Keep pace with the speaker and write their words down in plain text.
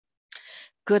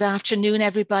Good afternoon,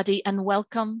 everybody, and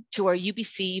welcome to our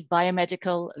UBC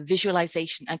Biomedical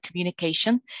Visualization and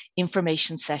Communication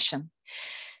Information Session.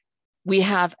 We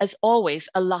have, as always,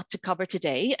 a lot to cover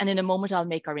today, and in a moment I'll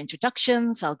make our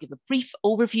introductions. I'll give a brief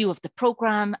overview of the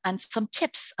program and some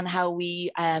tips on how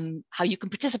you can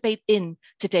participate in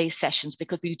today's sessions,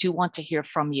 because we do want to hear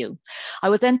from you. I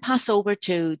will then pass over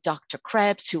to Dr.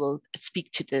 Krebs, who will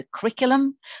speak to the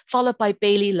curriculum, followed by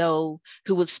Bailey Lowe,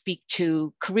 who will speak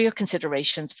to career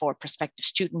considerations for prospective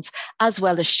students, as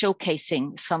well as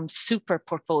showcasing some super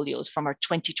portfolios from our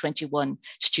 2021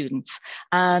 students,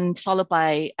 and followed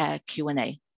by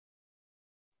Q&A.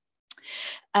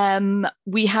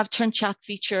 We have turned chat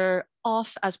feature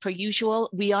off as per usual.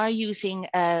 We are using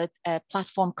a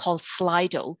platform called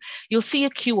Slido. You'll see a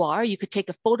QR. You could take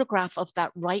a photograph of that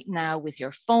right now with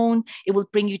your phone. It will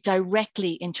bring you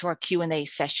directly into our Q&A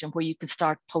session where you can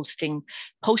start posting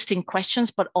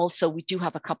questions, but also we do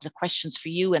have a couple of questions for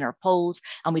you in our polls,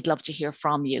 and we'd love to hear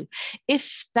from you.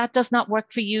 If that does not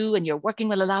work for you and you're working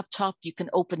with a laptop, you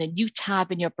can open a new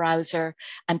tab in your browser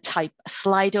and type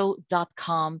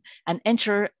slido.com and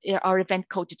enter our event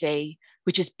code today,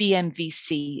 which is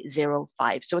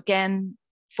BMVC05. So again,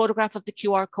 photograph of the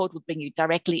QR code will bring you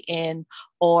directly in,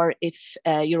 or if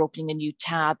you're opening a new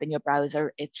tab in your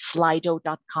browser, it's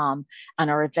slido.com, and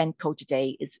our event code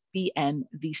today is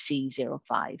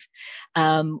BMVC05.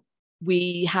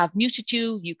 We have muted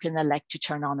you. You can elect to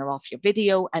turn on or off your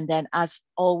video. And then, as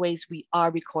always, we are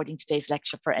recording today's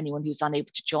lecture for anyone who's unable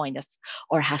to join us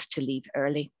or has to leave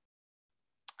early.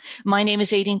 My name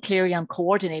is Aileen Cleary. I'm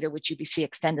coordinator with UBC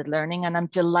Extended Learning, and I'm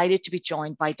delighted to be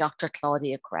joined by Dr.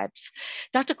 Claudia Krebs.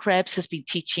 Dr. Krebs has been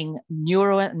teaching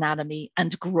neuroanatomy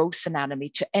and gross anatomy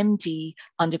to MD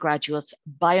undergraduates,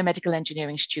 biomedical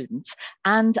engineering students,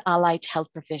 and allied health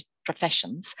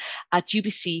professions at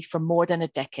UBC for more than a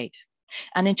decade.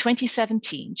 And in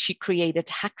 2017, she created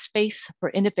Hackspace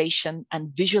for Innovation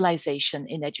and Visualization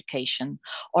in Education,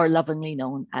 or lovingly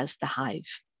known as the Hive.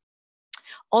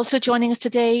 Also joining us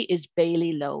today is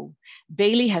Bailey Lowe.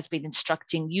 Bailey has been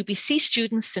instructing UBC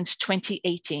students since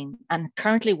 2018 and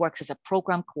currently works as a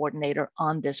program coordinator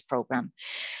on this program.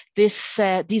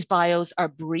 These bios are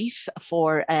brief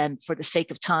for the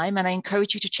sake of time, and I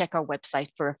encourage you to check our website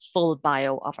for a full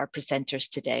bio of our presenters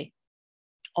today,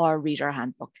 or read our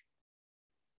handbook.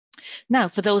 Now,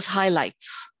 for those highlights.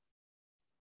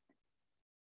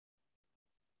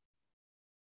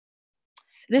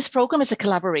 This program is a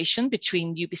collaboration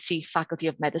between UBC Faculty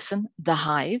of Medicine, the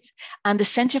Hive, and the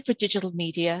Centre for Digital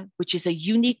Media, which is a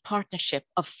unique partnership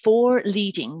of 4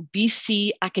 leading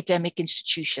BC academic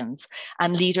institutions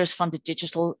and leaders from the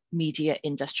digital media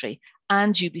industry,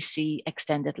 and UBC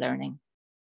Extended Learning.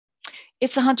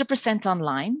 It's 100%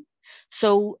 online,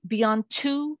 so beyond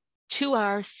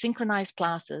two-hour synchronized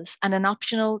classes and an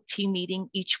optional team meeting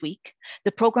each week,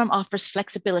 the program offers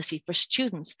flexibility for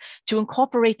students to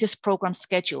incorporate this program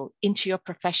schedule into your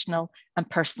professional and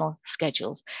personal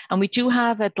schedules. And we do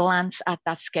have a glance at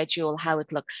that schedule, how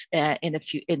it looks in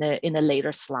a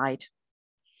later slide.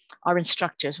 Our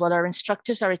instructors, well, our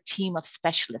instructors are a team of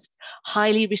specialists,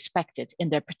 highly respected in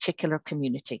their particular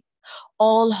community.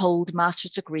 All hold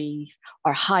master's degrees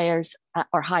or higher,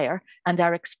 and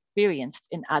are experienced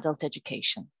in adult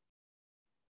education.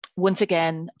 Once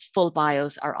again, full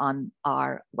bios are on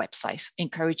our website.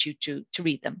 Encourage you to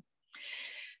read them.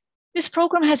 This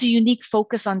program has a unique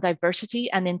focus on diversity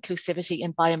and inclusivity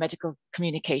in biomedical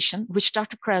communication, which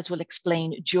Dr. Krebs will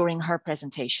explain during her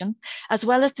presentation, as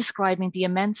well as describing the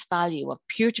immense value of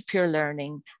peer-to-peer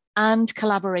learning and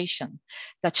collaboration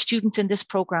that students in this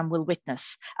program will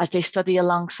witness as they study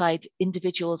alongside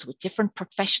individuals with different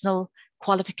professional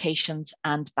qualifications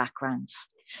and backgrounds.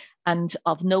 And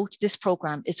of note, this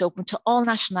program is open to all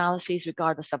nationalities,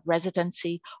 regardless of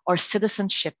residency or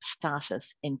citizenship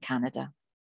status in Canada.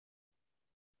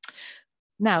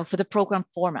 Now, for the program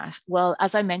format, well,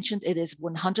 as I mentioned, it is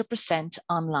 100%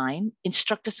 online,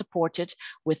 instructor supported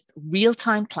with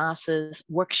real-time classes,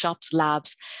 workshops,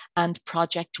 labs, and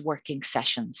project working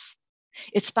sessions.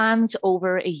 It spans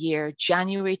over a year,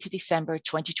 January to December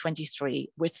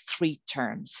 2023, with 3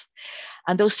 terms.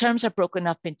 And those terms are broken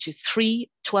up into 3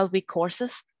 12-week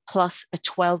courses, plus a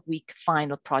 12-week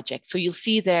final project. So you'll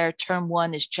see there, term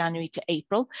 1 is January to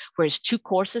April, whereas 2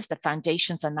 courses, the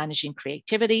Foundations on Managing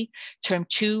Creativity. Term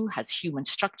 2 has Human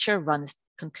Structure,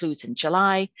 concludes in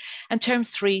July. And term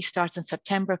 3 starts in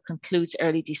September, concludes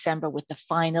early December with the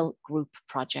final group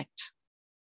project.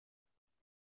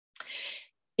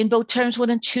 In both terms 1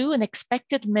 and 2, an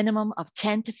expected minimum of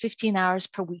 10 to 15 hours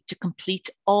per week to complete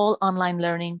all online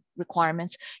learning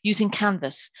requirements using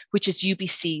Canvas, which is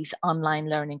UBC's online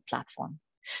learning platform.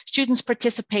 Students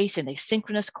participate in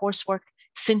asynchronous coursework,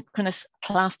 synchronous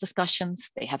class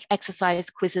discussions. They have exercise,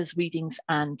 quizzes, readings,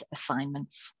 and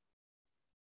assignments.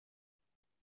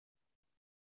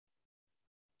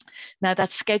 Now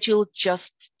that's scheduled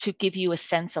just to give you a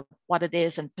sense of what it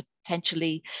is and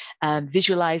potentially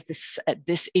visualize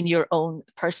this in your own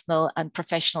personal and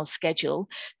professional schedule.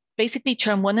 Basically,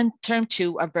 term 1 and term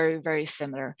 2 are very, very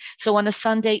similar. So on a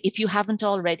Sunday, if you haven't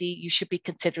already, you should be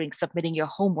considering submitting your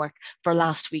homework for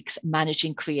last week's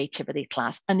Managing Creativity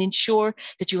class, and ensure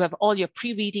that you have all your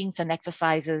pre-readings and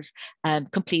exercises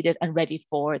completed and ready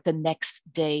for the next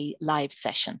day live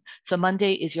session. So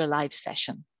Monday is your live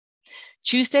session.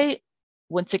 Tuesday,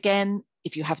 once again,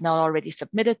 if you have not already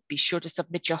submitted, be sure to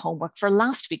submit your homework for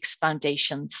last week's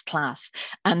Foundations class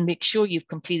and make sure you've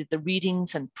completed the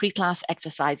readings and pre-class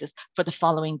exercises for the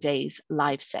following day's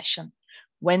live session.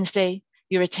 Wednesday,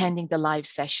 you're attending the live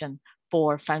session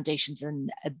for Foundations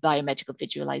in Biomedical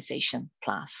Visualization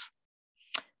class.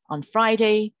 On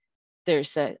Friday,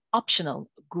 there's an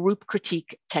optional group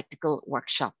critique technical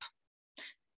workshop.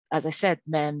 As I said,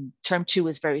 term 2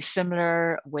 is very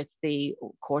similar with the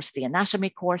course, the anatomy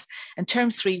course, and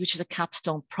term 3, which is a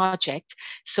capstone project.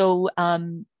 So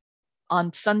on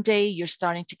Sunday, you're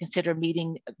starting to consider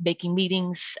making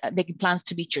plans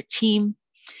to meet your team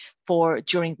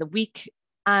during the week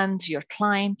and your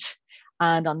client.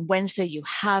 And on Wednesday, you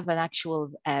have an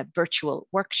actual virtual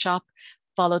workshop,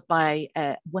 followed by,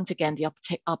 once again, the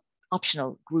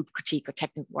optional group critique or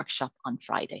technical workshop on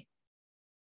Friday.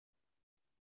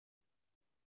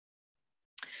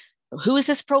 Who is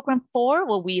this program for?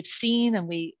 Well, we have seen and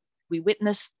we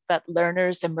witnessed that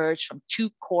learners emerge from 2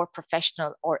 core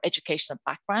professional or educational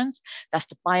backgrounds. That's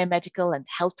the biomedical and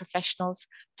health professionals,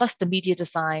 plus the media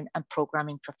design and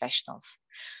programming professionals.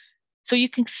 So you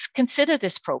can consider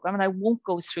this program, and I won't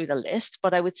go through the list,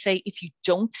 but I would say if you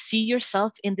don't see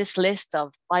yourself in this list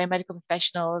of biomedical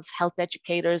professionals, health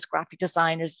educators, graphic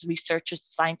designers, researchers,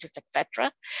 scientists,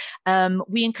 etc.,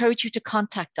 we encourage you to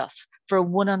contact us for a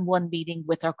one-on-one meeting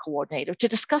with our coordinator to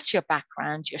discuss your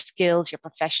background, your skills, your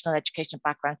professional education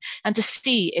background, and to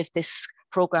see if this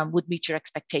program would meet your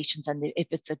expectations and if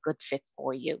it's a good fit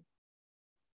for you.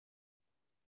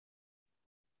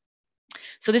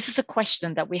 So this is a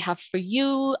question that we have for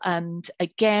you. And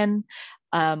again,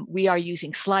 we are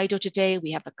using Slido today.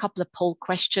 We have a couple of poll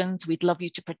questions. We'd love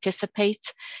you to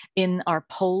participate in our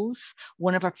polls.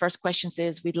 One of our first questions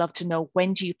is, we'd love to know,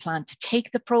 when do you plan to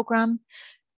take the program?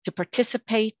 To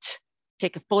participate,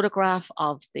 take a photograph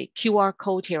of the QR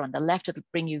code here on the left. It'll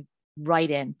bring you right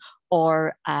in.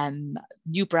 Or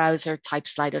new browser, type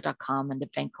slido.com, and the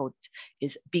event code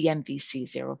is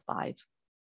BMVC05.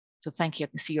 So thank you. I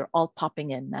can see you're all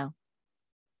popping in now.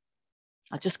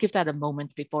 I'll just give that a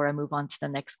moment before I move on to the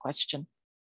next question.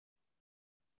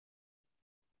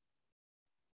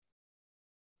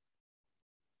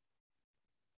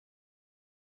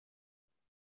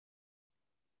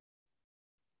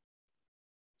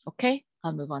 Okay,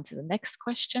 I'll move on to the next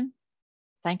question.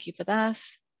 Thank you for that.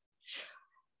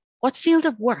 What field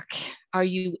of work are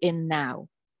you in now?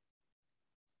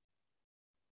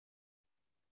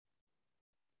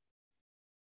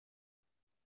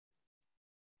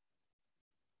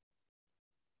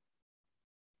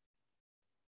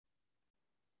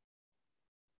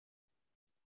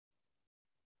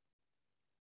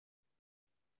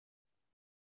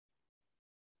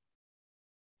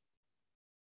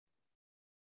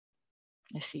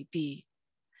 I see B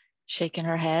shaking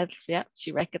her head. Yeah,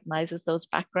 she recognizes those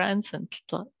backgrounds, and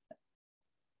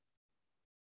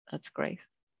that's great.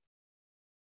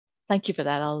 Thank you for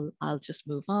that. I'll just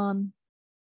move on.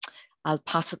 I'll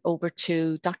pass it over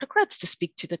to Dr. Krebs to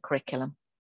speak to the curriculum.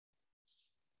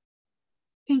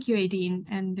 Thank you, Aideen.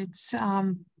 And it's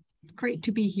great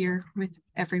to be here with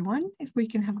everyone. If we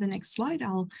can have the next slide,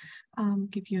 I'll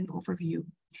give you an overview.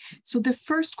 So the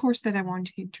first course that I want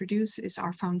to introduce is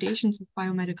our Foundations of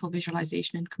Biomedical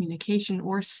Visualization and Communication,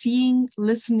 or Seeing,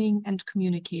 Listening, and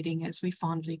Communicating, as we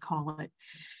fondly call it.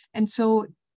 And so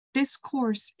this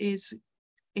course is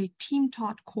a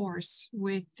team-taught course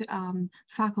with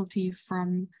faculty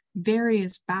from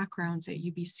various backgrounds at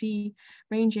UBC,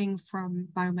 ranging from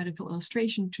biomedical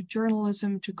illustration to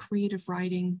journalism to creative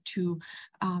writing to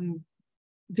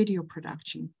video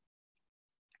production.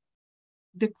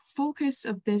 The focus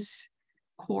of this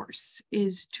course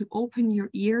is to open your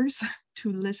ears to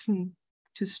listen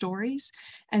to stories,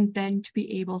 and then to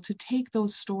be able to take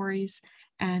those stories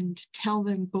and tell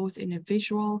them both in a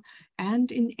visual and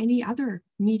in any other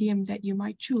medium that you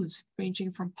might choose,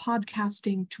 ranging from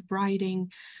podcasting to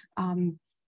writing,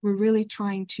 we're really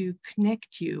trying to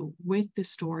connect you with the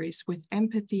stories, with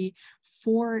empathy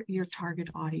for your target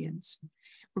audience.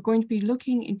 We're going to be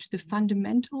looking into the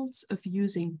fundamentals of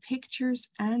using pictures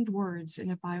and words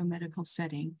in a biomedical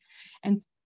setting. And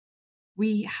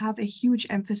we have a huge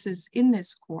emphasis in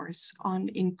this course on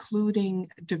including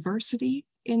diversity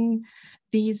in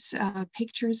these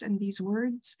pictures and these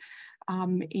words,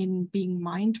 in being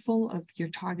mindful of your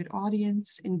target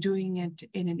audience, in doing it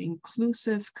in an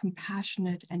inclusive,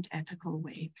 compassionate, and ethical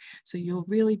way. So you'll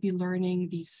really be learning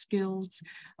these skills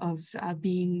of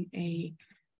being a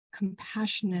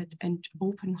compassionate and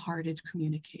open-hearted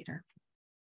communicator.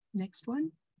 Next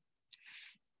one.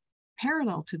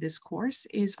 Parallel to this course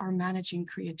is our Managing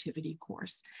Creativity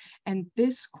course. And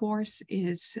this course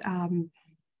is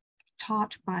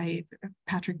taught by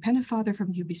Patrick Pennefather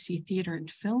from UBC Theatre and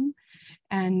Film.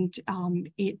 And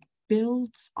it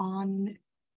builds on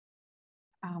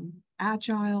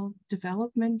agile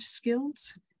development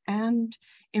skills and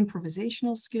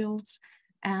improvisational skills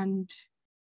and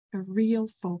a real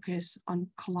focus on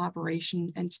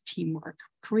collaboration and teamwork.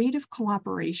 Creative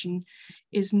collaboration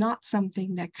is not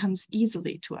something that comes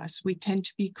easily to us. We tend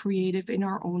to be creative in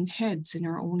our own heads, in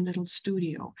our own little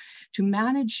studio. To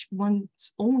manage one's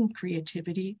own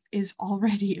creativity is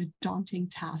already a daunting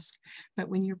task. But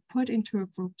when you're put into a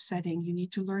group setting, you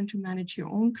need to learn to manage your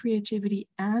own creativity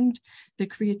and the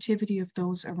creativity of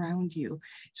those around you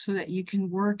so that you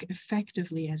can work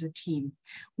effectively as a team.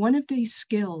 One of these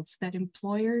skills that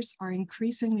employers are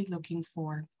increasingly looking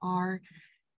for are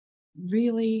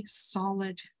really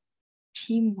solid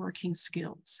team working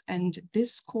skills. And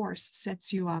this course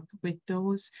sets you up with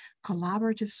those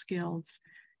collaborative skills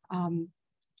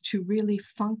to really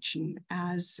function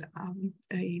as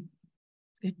a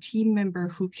team member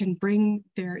who can bring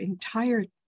their entire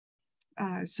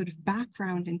sort of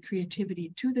background and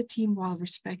creativity to the team while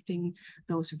respecting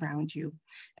those around you.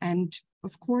 And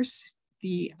of course,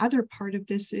 the other part of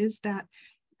this is that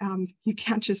you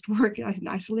can't just work in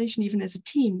isolation, even as a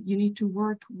team. You need to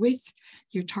work with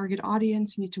your target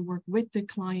audience. You need to work with the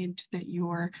client that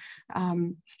you're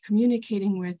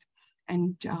communicating with.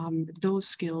 And those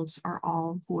skills are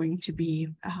all going to be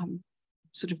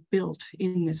sort of built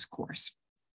in this course.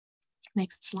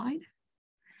 Next slide.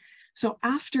 So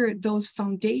after those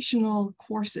foundational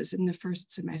courses in the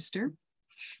first semester,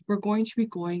 we're going to be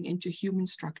going into human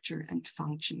structure and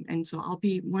function. And so I'll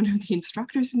be one of the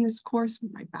instructors in this course.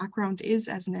 My background is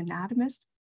as an anatomist.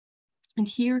 And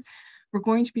here we're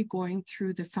going to be going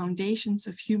through the foundations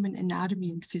of human anatomy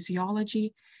and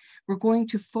physiology. We're going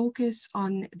to focus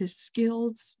on the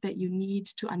skills that you need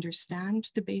to understand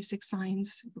the basic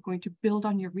science. We're going to build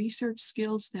on your research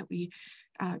skills that we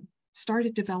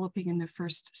started developing in the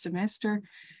first semester.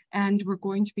 And we're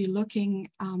going to be looking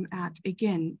at,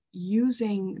 again,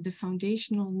 using the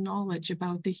foundational knowledge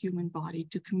about the human body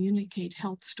to communicate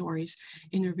health stories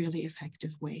in a really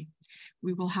effective way.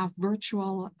 We will have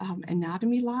virtual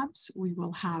anatomy labs. We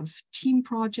will have team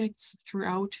projects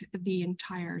throughout the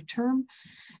entire term.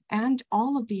 And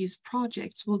all of these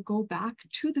projects will go back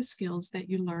to the skills that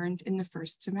you learned in the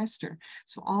first semester.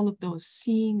 So all of those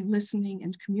seeing, listening,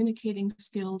 and communicating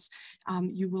skills,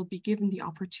 you will be given the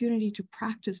opportunity to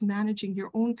practice managing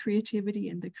your own creativity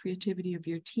and the creativity of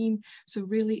your team. So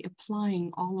really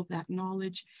applying all of that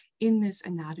knowledge in this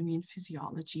anatomy and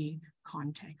physiology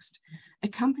context.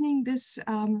 Accompanying this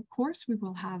course, we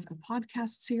will have a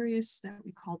podcast series that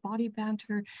we call Body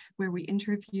Banter, where we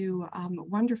interview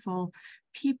wonderful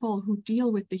people who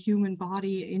deal with the human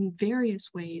body in various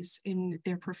ways in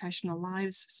their professional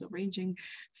lives. So ranging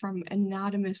from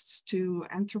anatomists to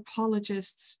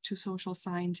anthropologists to social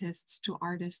scientists to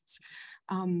artists,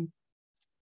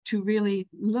 to really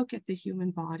look at the human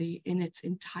body in its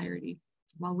entirety.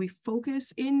 While we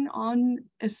focus in on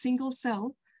a single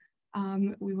cell,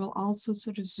 we will also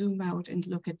sort of zoom out and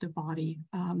look at the body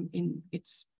in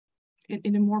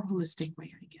a more holistic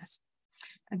way, I guess.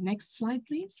 Next slide,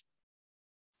 please.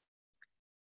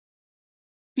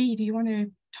 B, do you want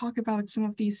to talk about some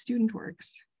of these student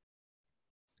works?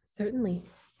 Certainly.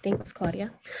 Thanks,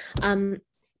 Claudia.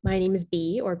 My name is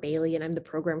B, or Bailey, and I'm the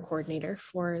program coordinator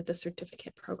for the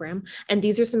certificate program. And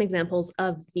these are some examples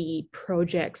of the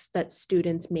projects that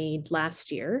students made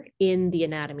last year in the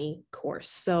anatomy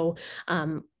course. So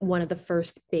one of the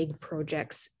first big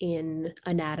projects in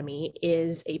anatomy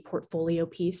is a portfolio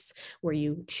piece where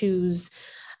you choose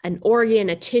an organ,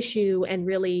 a tissue, and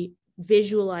really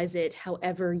visualize it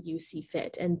however you see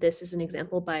fit. And this is an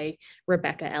example by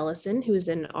Rebecca Ellison, who was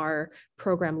in our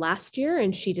program last year,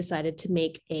 and she decided to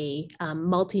make a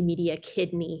multimedia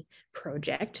kidney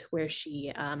project where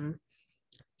she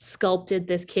sculpted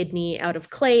this kidney out of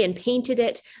clay and painted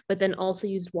it, but then also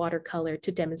used watercolor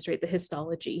to demonstrate the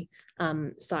histology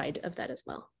side of that as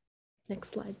well.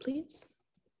 Next slide, please.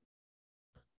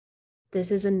 This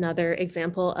is another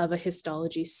example of a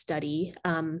histology study,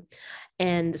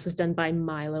 and this was done by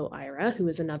Milo Ira, who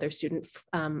was another student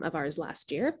of ours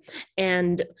last year.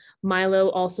 And Milo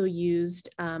also used,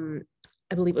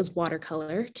 I believe it was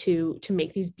watercolor, to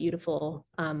make these beautiful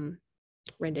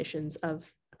renditions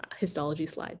of histology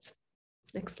slides.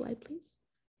 Next slide, please.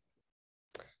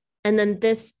 And then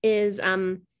this is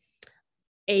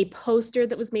a poster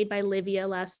that was made by Livia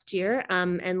last year,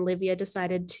 and Livia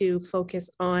decided to focus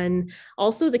on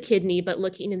also the kidney, but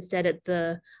looking instead at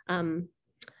the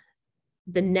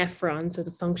nephron, so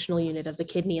the functional unit of the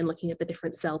kidney, and looking at the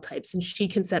different cell types. And she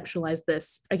conceptualized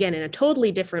this, again, in a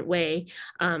totally different way,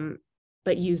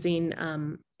 but using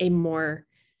a more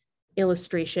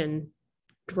illustration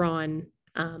drawn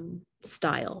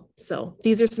style. So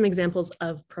these are some examples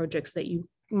of projects that you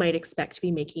might expect to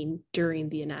be making during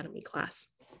the anatomy class.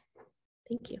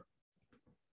 Thank you.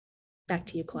 Back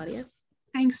to you, Claudia.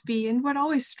 Thanks, Bea. And what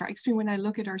always strikes me when I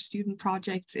look at our student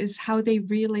projects is how they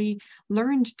really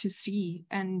learned to see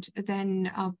and then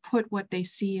put what they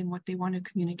see and what they want to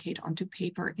communicate onto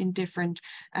paper in different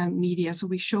media. So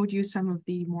we showed you some of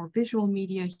the more visual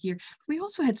media here. We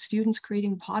also had students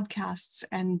creating podcasts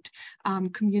and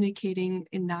communicating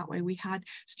in that way. We had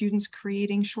students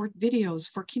creating short videos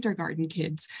for kindergarten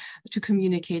kids to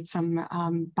communicate some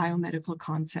biomedical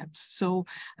concepts. So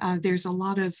there's a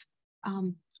lot of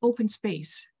open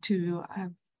space to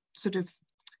sort of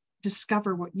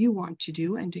discover what you want to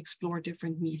do and explore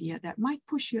different media that might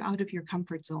push you out of your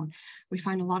comfort zone. We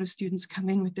find a lot of students come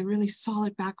in with a really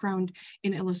solid background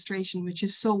in illustration, which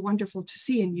is so wonderful to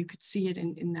see, and you could see it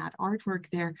in that artwork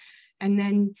there. And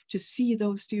then to see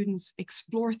those students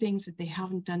explore things that they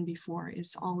haven't done before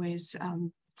is always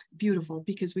beautiful,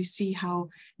 because we see how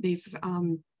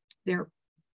they're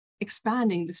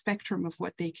expanding the spectrum of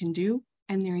what they can do,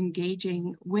 and they're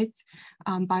engaging with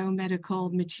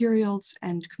biomedical materials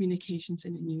and communications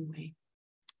in a new way.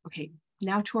 Okay,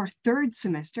 now to our third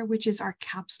semester, which is our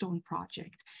capstone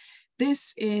project.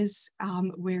 This is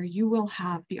where you will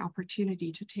have the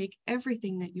opportunity to take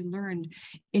everything that you learned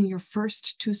in your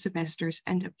first 2 semesters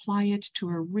and apply it to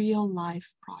a real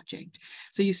life project.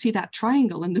 So you see that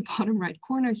triangle in the bottom right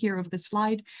corner here of the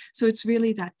slide. So it's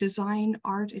really that design,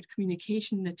 art, and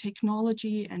communication, the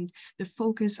technology, and the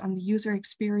focus on the user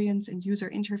experience and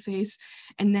user interface,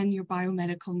 and then your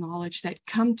biomedical knowledge that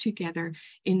come together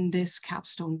in this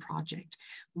capstone project.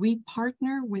 We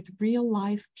partner with real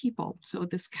life people. So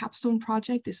this capstone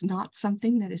project is not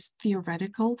something that is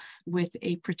theoretical with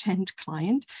a pretend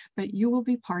client, but you will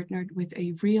be partnered with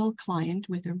a real client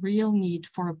with a real need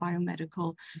for a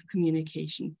biomedical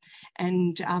communication.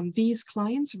 And these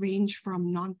clients range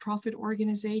from nonprofit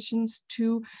organizations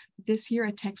to, this year,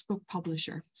 a textbook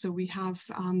publisher. So we have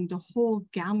the whole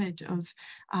gamut of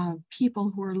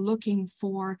people who are looking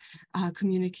for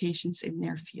communications in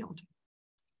their field.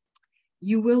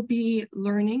 You will be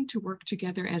learning to work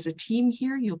together as a team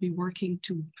here. You'll be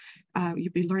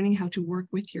learning how to work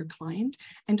with your client,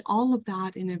 and all of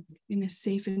that in a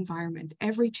safe environment.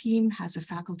 Every team has a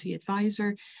faculty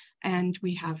advisor, and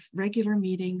we have regular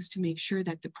meetings to make sure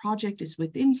that the project is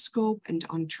within scope and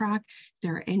on track. If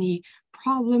there are any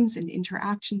problems and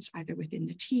interactions, either within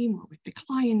the team or with the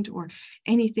client or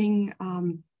anything,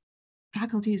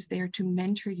 faculty is there to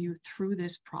mentor you through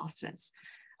this process.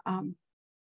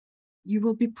 You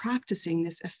will be practicing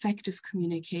this effective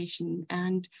communication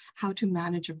and how to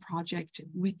manage a project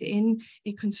within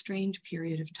a constrained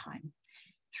period of time.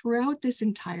 Throughout this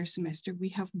entire semester, we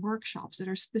have workshops that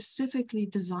are specifically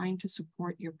designed to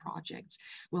support your projects.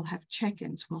 We'll have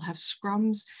check-ins, we'll have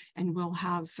scrums, and we'll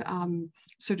have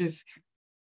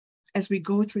as we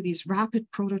go through these rapid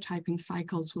prototyping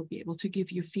cycles, we'll be able to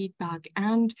give you feedback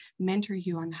and mentor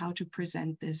you on how to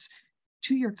present this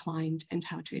to your client and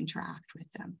how to interact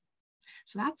with them.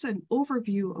 So that's an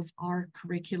overview of our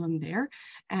curriculum there.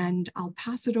 And I'll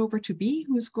pass it over to Bea,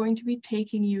 who's going to be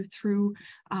taking you through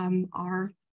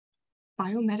our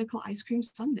biomedical ice cream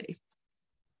sundae.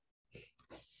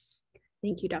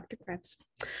 Thank you, Dr. Krebs.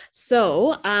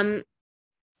 So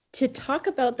to talk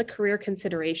about the career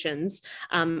considerations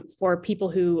for people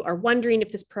who are wondering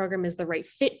if this program is the right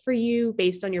fit for you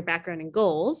based on your background and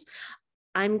goals,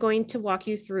 I'm going to walk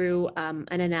you through an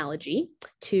analogy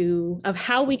of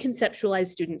how we conceptualize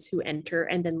students who enter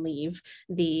and then leave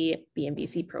the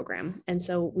BMBC program. And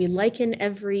so we liken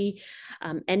every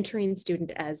entering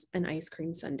student as an ice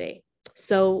cream sundae.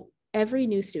 So every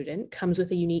new student comes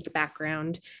with a unique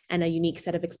background and a unique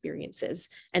set of experiences.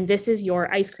 And this is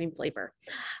your ice cream flavor.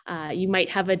 You might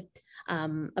have a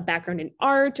background in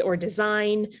art or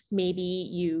design. Maybe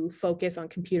you focus on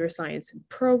computer science and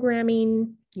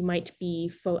programming. You might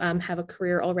be have a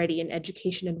career already in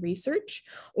education and research,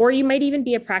 or you might even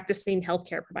be a practicing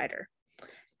healthcare provider.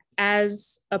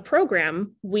 As a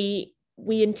program, we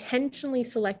intentionally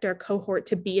select our cohort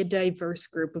to be a diverse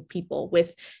group of people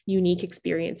with unique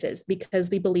experiences, because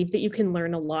we believe that you can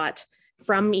learn a lot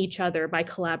from each other by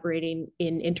collaborating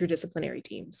in interdisciplinary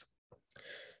teams.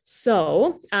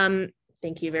 So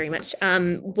thank you very much.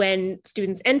 When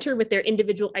students enter with their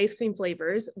individual ice cream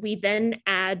flavors, we then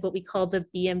add what we call the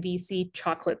BMVC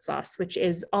chocolate sauce, which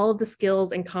is all of the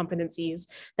skills and competencies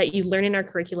that you learn in our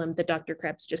curriculum that Dr.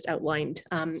 Krebs just outlined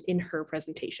in her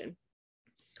presentation.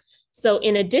 So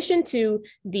in addition to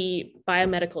the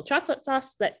biomedical chocolate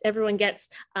sauce that everyone gets,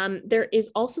 there is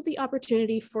also the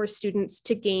opportunity for students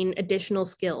to gain additional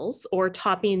skills or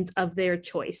toppings of their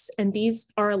choice. And these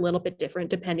are a little bit different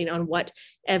depending on what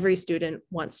every student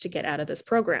wants to get out of this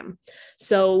program.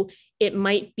 So it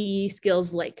might be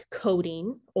skills like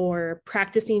coding or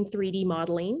practicing 3D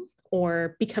modeling,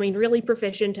 or becoming really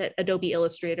proficient at Adobe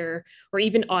Illustrator, or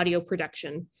even audio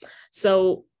production.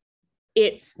 So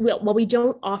while we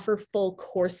don't offer full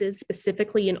courses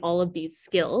specifically in all of these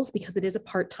skills, because it is a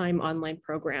part-time online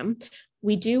program,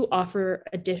 we do offer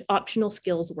optional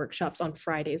skills workshops on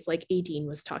Fridays, like Aideen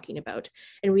was talking about.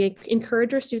 And we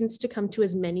encourage our students to come to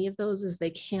as many of those as they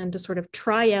can to sort of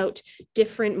try out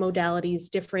different modalities,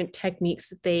 different techniques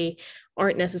that they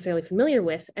aren't necessarily familiar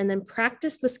with, and then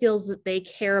practice the skills that they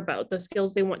care about, the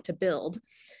skills they want to build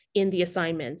in the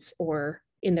assignments or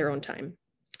in their own time.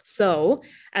 So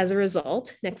as a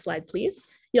result, next slide, please,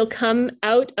 you'll come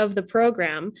out of the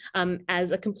program as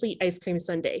a complete ice cream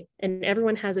sundae, and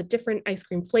everyone has a different ice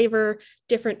cream flavor,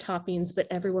 different toppings, but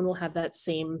everyone will have that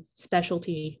same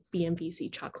specialty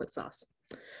BMVC chocolate sauce.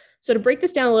 So to break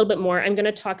this down a little bit more, I'm going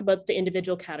to talk about the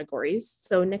individual categories.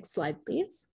 So next slide,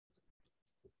 please.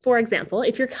 For example,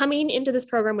 if you're coming into this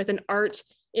program with an art,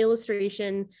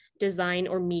 illustration, design,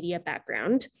 or media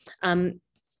background,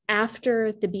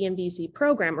 after the BMVC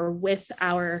program, or with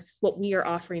what we are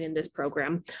offering in this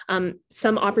program,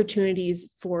 some opportunities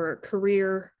for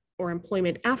career or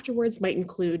employment afterwards might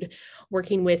include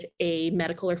working with a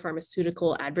medical or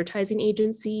pharmaceutical advertising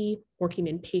agency, working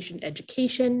in patient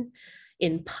education,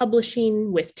 in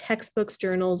publishing with textbooks,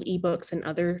 journals, ebooks, and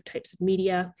other types of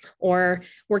media, or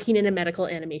working in a medical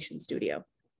animation studio.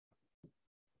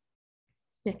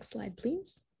 Next slide,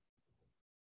 please.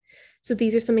 So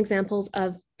these are some examples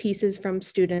of pieces from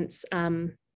students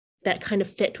that kind of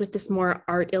fit with this more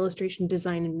art, illustration,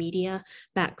 design, and media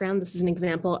background. This is an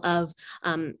example of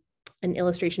an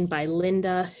illustration by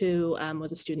Linda, who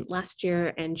was a student last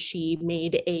year, and she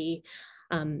made a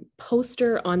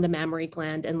poster on the mammary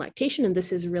gland and lactation. And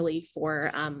this is really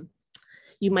for,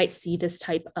 you might see this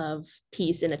type of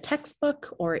piece in a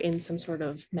textbook or in some sort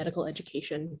of medical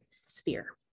education sphere.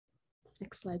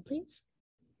 Next slide, please.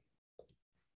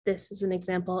 This is an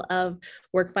example of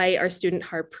work by our student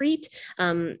Harpreet.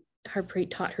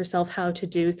 Harpreet taught herself how to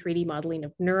do 3D modeling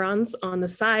of neurons on the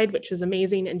side, which was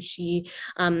amazing. And she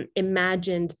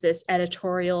imagined this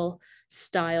editorial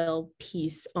style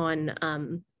piece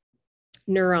on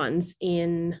neurons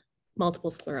in multiple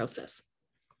sclerosis.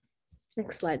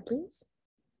 Next slide, please.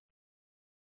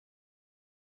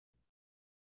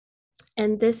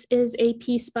 And this is a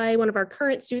piece by one of our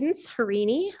current students,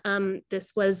 Harini.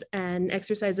 This was an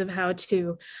exercise of how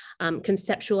to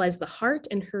conceptualize the heart,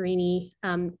 and Harini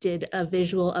did a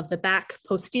visual of the back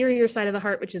posterior side of the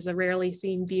heart, which is a rarely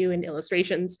seen view in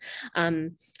illustrations.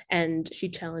 And she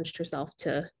challenged herself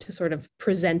to sort of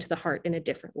present the heart in a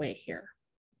different way here.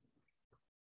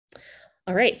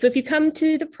 All right, so if you come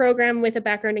to the program with a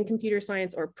background in computer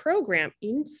science or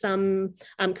programming, some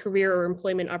career or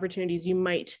employment opportunities you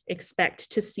might expect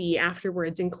to see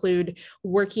afterwards include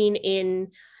working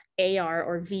in AR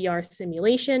or VR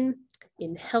simulation,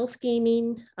 in health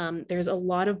gaming. There's a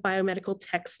lot of biomedical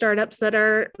tech startups that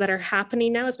are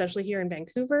happening now, especially here in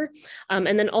Vancouver,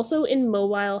 and then also in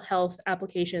mobile health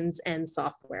applications and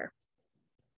software.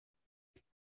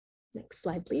 Next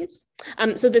slide, please.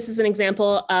 So this is an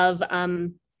example of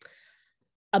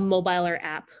a mobile or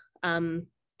app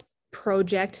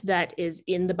project that is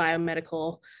in the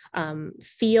biomedical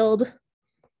field.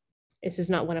 This is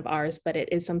not one of ours, but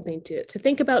it is something to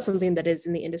think about, something that is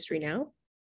in the industry now.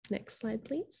 Next slide,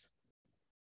 please.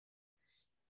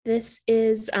 This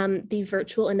is the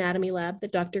virtual anatomy lab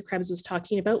that Dr. Krebs was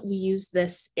talking about. We use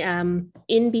this in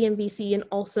BMVC and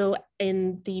also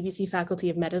in the UBC Faculty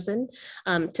of Medicine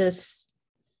to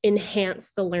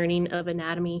enhance the learning of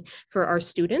anatomy for our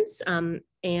students.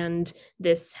 And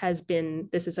this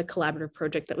is a collaborative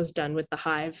project that was done with the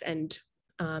Hive and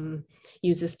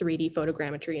uses 3D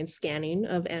photogrammetry and scanning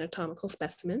of anatomical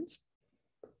specimens.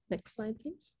 Next slide,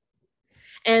 please.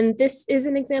 And this is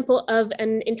an example of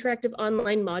an interactive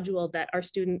online module that our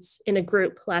students in a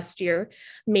group last year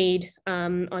made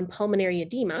on pulmonary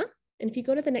edema. And if you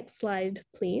go to the next slide,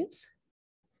 please.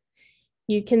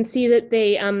 You can see that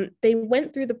they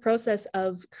went through the process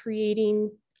of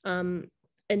creating an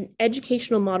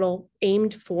educational model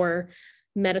aimed for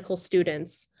medical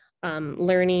students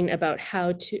learning about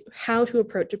how to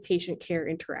approach a patient care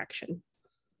interaction.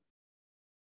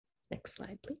 Next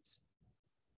slide, please.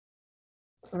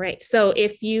 All right, so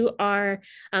if you are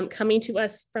coming to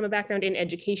us from a background in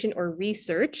education or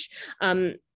research,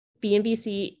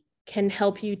 BMVC can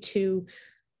help you to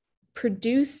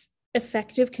produce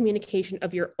effective communication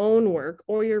of your own work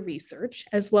or your research,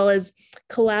 as well as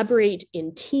collaborate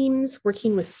in teams,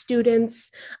 working with students,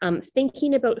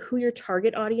 thinking about who your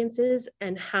target audience is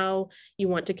and how you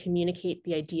want to communicate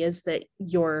the ideas that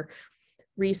your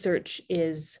research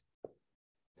is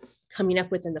coming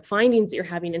up with and the findings that you're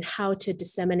having and how to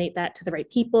disseminate that to the right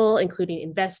people, including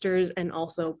investors and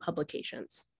also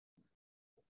publications.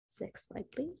 Next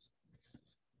slide, please.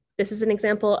 This is an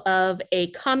example of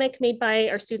a comic made by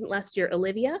our student last year,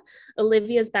 Olivia.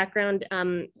 Olivia's background,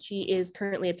 she is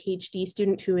currently a PhD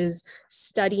student who is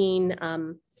studying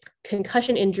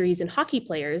concussion injuries in hockey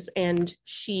players, and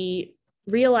she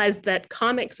realized that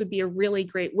comics would be a really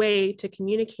great way to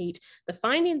communicate the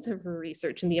findings of her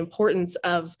research and the importance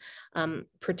of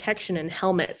protection and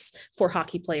helmets for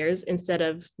hockey players instead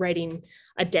of writing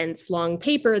a dense, long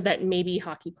paper that maybe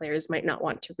hockey players might not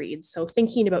want to read. So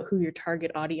thinking about who your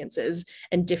target audience is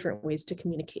and different ways to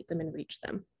communicate them and reach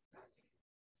them.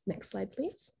 Next slide,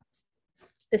 please.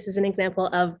 This is an example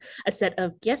of a set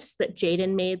of GIFs that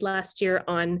Jaden made last year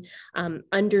on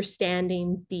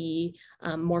understanding the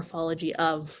morphology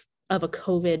of a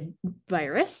COVID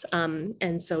virus.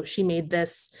 And so she made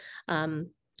this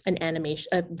an animation,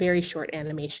 a very short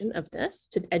animation of this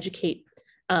to educate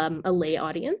a lay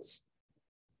audience.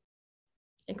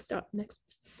 Next,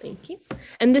 thank you.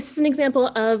 And this is an example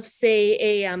of,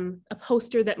 say, a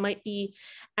poster that might be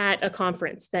at a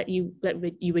conference that you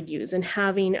would use, and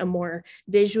having a more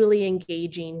visually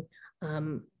engaging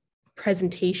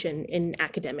presentation in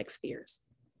academic spheres.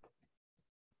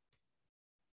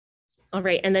 All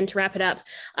right, and then to wrap it up,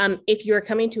 if you're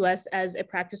coming to us as a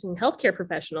practicing healthcare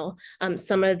professional,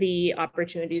 some of the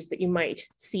opportunities that you might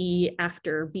see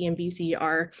after BMVC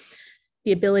are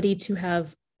the ability to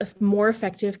have a more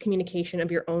effective communication of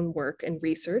your own work and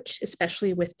research,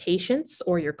 especially with patients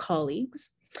or your colleagues.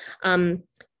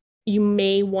 You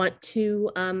may want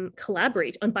to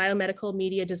collaborate on biomedical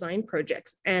media design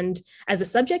projects and as a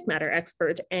subject matter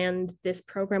expert, and this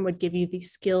program would give you the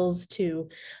skills to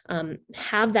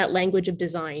have that language of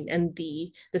design and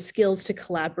the skills to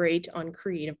collaborate on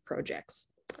creative projects.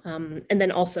 And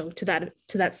then also to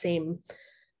that same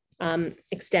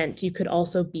extent, you could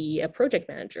also be a project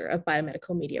manager of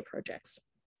biomedical media projects.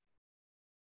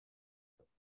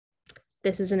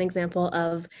 This is an example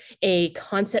of a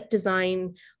concept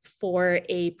design for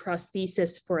a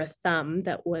prosthesis for a thumb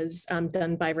that was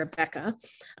done by Rebecca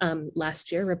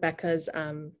last year. Rebecca's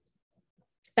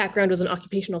background was in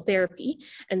occupational therapy,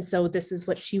 and so this is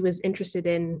what she was interested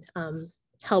in,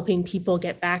 helping people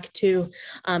get back to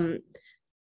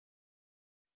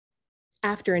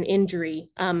after an injury,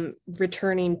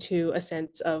 returning to a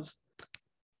sense of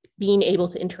being able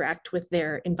to interact with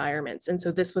their environments. And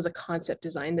so this was a concept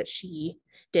design that she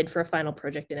did for a final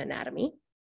project in anatomy.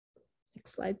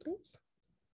 Next slide, please.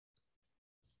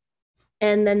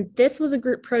 And then this was a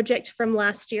group project from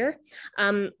last year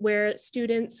where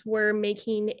students were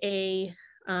making a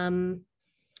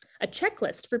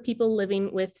checklist for people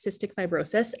living with cystic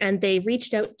fibrosis, and they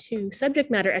reached out to subject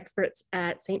matter experts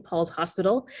at St. Paul's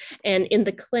Hospital, and in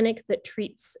the clinic that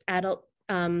treats adult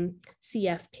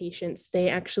CF patients, they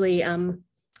actually have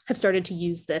started to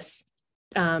use this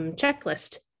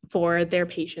checklist for their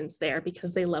patients there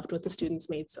because they loved what the students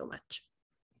made so much.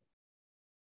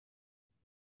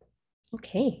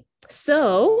 Okay,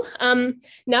 so now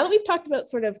that we've talked about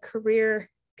sort of career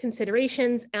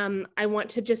considerations, I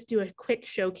want to just do a quick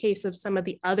showcase of some of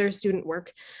the other student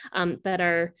work that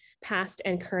our past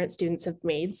and current students have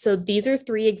made. So these are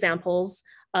 3 examples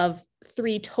of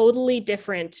 3 totally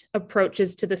different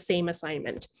approaches to the same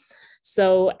assignment.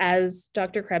 So as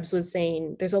Dr. Krebs was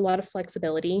saying, there's a lot of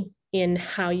flexibility in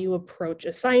how you approach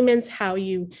assignments, how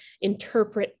you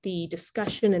interpret the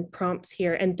discussion and prompts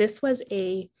here. And this was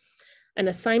an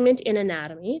assignment in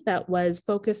anatomy that was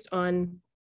focused on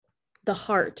the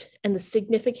heart and the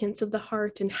significance of the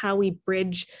heart and how we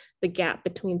bridge the gap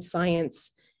between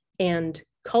science and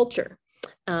culture.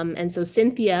 And so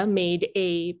Cynthia made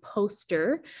a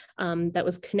poster that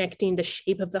was connecting the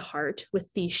shape of the heart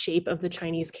with the shape of the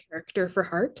Chinese character for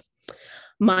heart.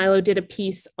 Milo did a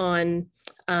piece on,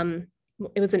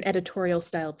 it was an editorial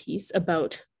style piece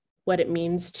about what it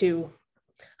means to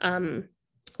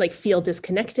like feel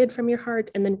disconnected from your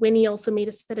heart. And then Winnie also made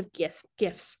a set of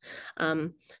gifs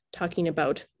talking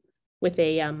about with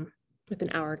an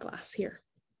hourglass here.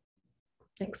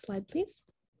 Next slide, please.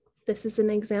 This is an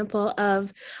example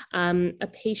of a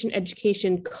patient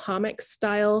education comic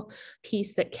style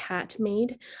piece that Kat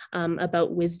made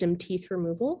about wisdom teeth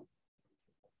removal.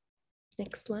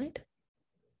 Next slide.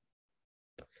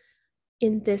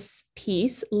 In this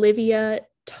piece, Livia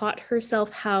taught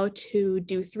herself how to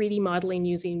do 3D modeling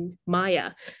using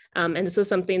Maya. And this was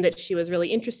something that she was really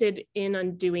interested in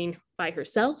on doing by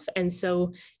herself. And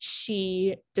so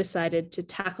she decided to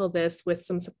tackle this with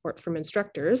some support from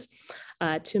instructors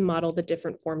to model the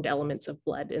different formed elements of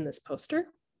blood in this poster.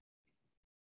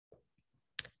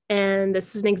 And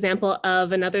this is an example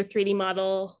of another 3D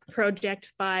model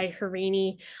project by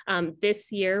Harini.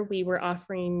 This year, we were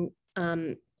offering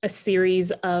a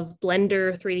series of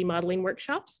Blender 3D modeling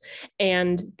workshops.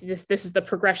 And this is the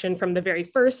progression from the very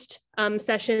first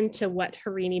session to what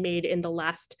Harini made in the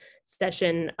last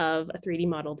session of a 3D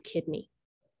modeled kidney.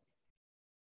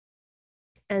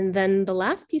 And then the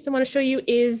last piece I want to show you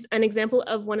is an example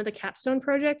of one of the capstone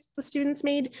projects the students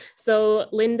made. So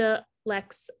Linda,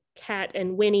 Lex, Kat,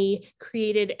 and Winnie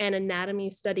created an anatomy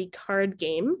study card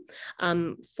game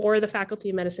for the Faculty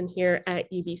of Medicine here at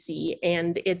UBC.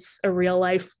 And it's a real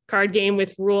life card game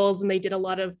with rules, and they did a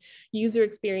lot of user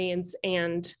experience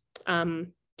and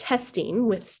testing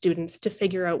with students to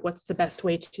figure out what's the best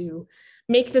way to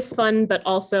make this fun, but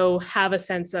also have a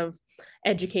sense of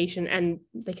education and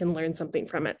they can learn something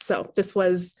from it. So this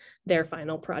was their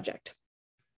final project.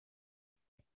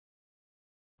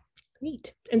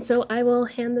 Great. And so I will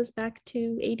hand this back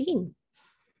to Aideen.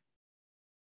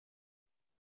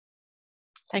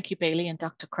 Thank you, Bailey and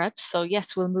Dr. Krebs. So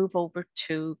yes, we'll move over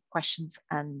to questions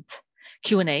and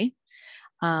Q&A.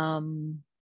 And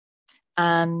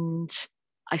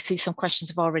I see some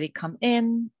questions have already come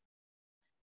in.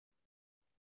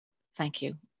 Thank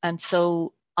you. And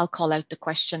so I'll call out the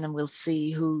question and we'll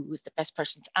see who is the best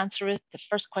person to answer it. The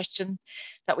first question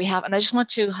that we have, and I just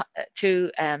want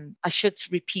I should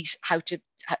repeat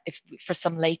if for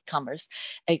some latecomers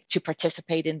to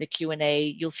participate in the Q&A,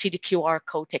 you'll see the QR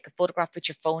code, take a photograph with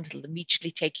your phone, it'll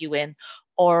immediately take you in,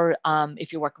 or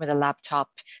if you're working with a laptop,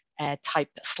 type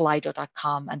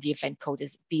slido.com and the event code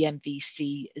is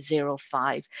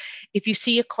BMVC05. If you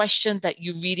see a question that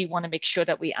you really want to make sure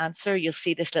that we answer, you'll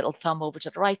see this little thumb over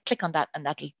to the right, click on that and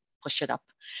that'll push it up.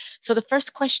 So the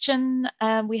first question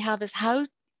we have is how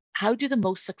do the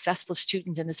most successful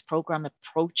students in this program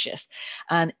approach it?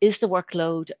 And is the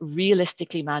workload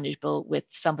realistically manageable with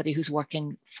somebody who's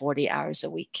working 40 hours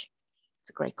a week? It's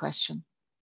a great question.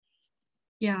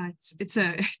 Yeah,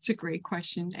 it's a great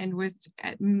question. And with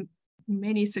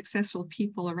many successful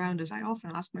people around us, I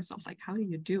often ask myself, like, how do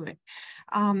you do it?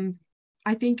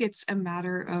 I think it's a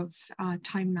matter of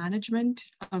time management,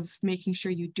 of making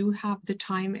sure you do have the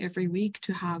time every week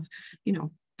to have,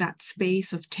 that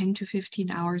space of 10 to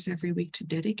 15 hours every week to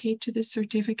dedicate to this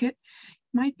certificate.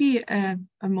 It might be a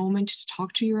moment to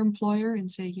talk to your employer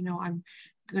and say, I'm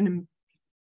going to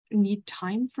need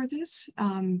time for this.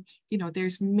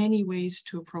 There's many ways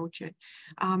to approach it.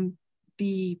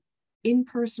 The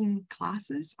in-person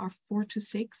classes are 4 to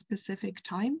 6 Pacific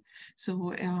time.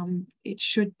 So it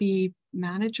should be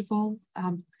manageable.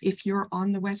 If you're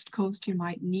on the West Coast, you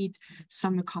might need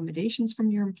some accommodations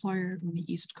from your employer. On the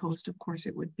East Coast, of course,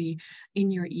 it would be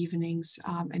in your evenings.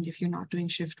 And if you're not doing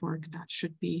shift work, that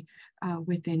should be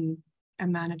within a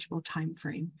manageable time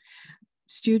frame.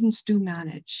 Students do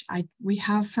manage. We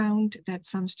have found that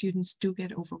some students do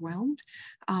get overwhelmed,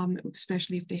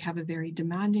 especially if they have a very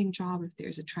demanding job, if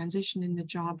there's a transition in the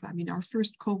job. I mean, our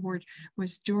first cohort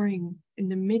was in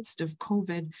the midst of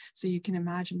COVID. So you can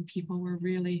imagine people were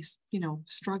really,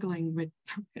 struggling with,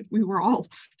 we were all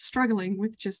struggling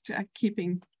with just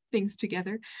keeping things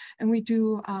together. And we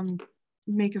do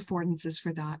make affordances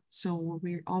for that. So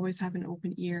we always have an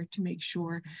open ear to make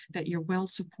sure that you're well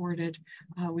supported.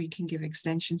 We can give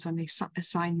extensions on the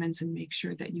assignments and make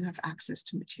sure that you have access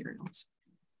to materials.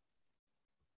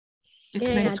 It's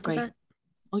May I That's add to great. that,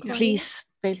 Oh, Claudia? please,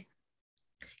 Bailey.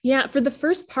 Yeah, for the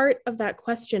first part of that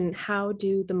question, how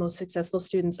do the most successful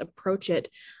students approach it,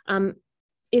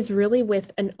 is really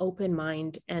with an open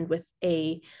mind and with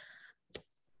a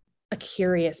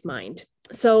curious mind.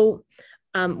 So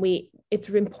it's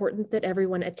important that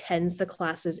everyone attends the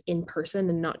classes in person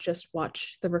and not just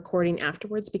watch the recording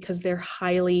afterwards, because they're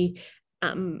highly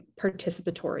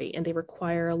participatory and they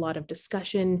require a lot of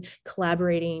discussion,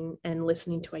 collaborating, and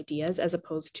listening to ideas as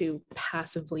opposed to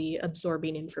passively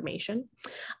absorbing information.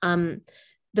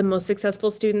 The most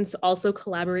successful students also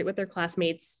collaborate with their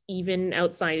classmates even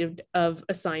outside of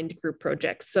assigned group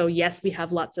projects. So yes, we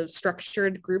have lots of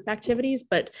structured group activities,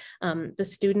 but the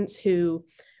students who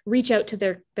reach out to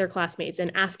their classmates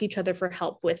and ask each other for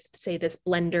help with, say, this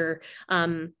Blender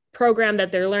program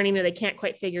that they're learning and they can't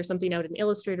quite figure something out in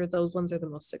Illustrator, those ones are the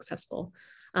most successful.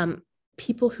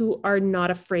 People who are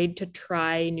not afraid to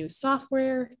try new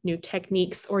software, new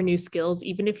techniques, or new skills,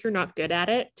 even if you're not good at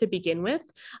it to begin with,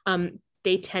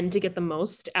 they tend to get the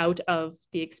most out of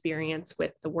the experience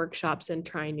with the workshops and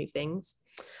trying new things.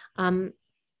 And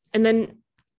then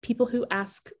people who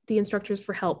ask the instructors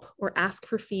for help or ask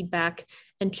for feedback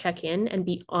and check in and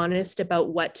be honest about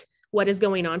what is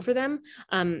going on for them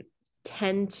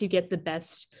tend to get the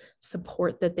best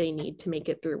support that they need to make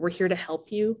it through. We're here to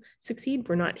help you succeed.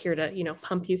 We're not here to,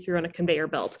 pump you through on a conveyor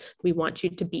belt. We want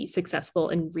you to be successful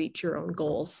and reach your own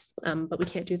goals. But we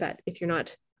can't do that if you're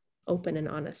not open and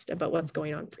honest about what's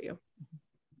going on for you.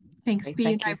 Thanks, Great, B.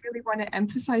 thank And I really want to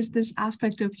emphasize this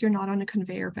aspect of you're not on a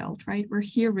conveyor belt, right? We're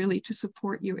here really to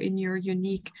support you in your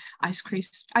unique ice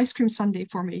cream sundae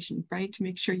formation, right? To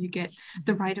make sure you get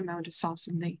the right amount of sauce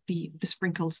and the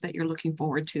sprinkles that you're looking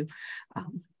forward to.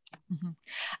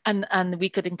 And we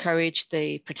could encourage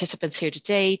the participants here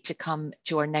today to come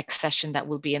to our next session that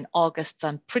will be in August.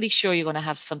 I'm pretty sure you're going to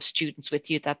have some students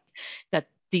with you that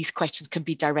these questions can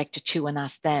be directed to, and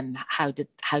ask them how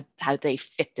they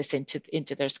fit this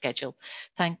into their schedule.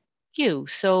 Thank you.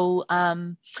 So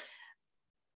I'm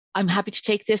happy to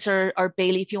take this, or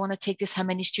Bailey, if you want to take this, how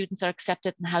many students are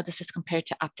accepted and how this is compared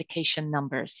to application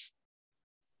numbers?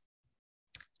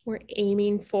 We're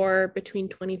aiming for between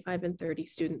 25 and 30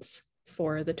 students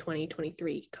for the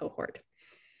 2023 cohort.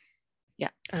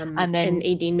 Yeah. And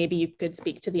Aideen, maybe you could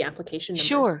speak to the application numbers.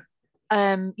 Sure.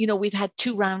 We've had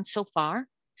 2 rounds so far,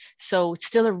 so it's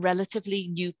still a relatively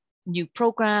new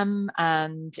program,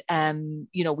 and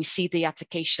we see the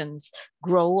applications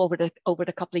grow over the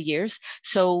couple of years.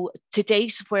 So to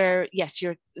date, where yes,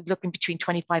 you're looking between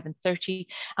 25 and 30,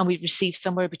 and we've received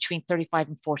somewhere between 35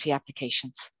 and 40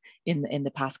 applications in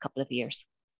the past couple of years.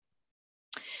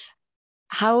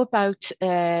 How about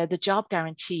the job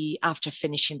guarantee after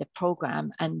finishing the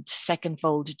program? And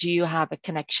secondfold, do you have a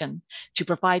connection to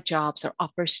provide jobs or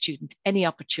offer students any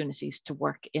opportunities to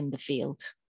work in the field?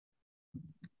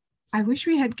 I wish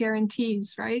we had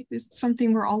guarantees, right? It's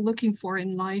something we're all looking for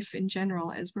in life in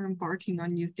general as we're embarking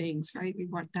on new things, right? We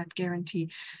want that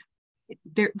guarantee.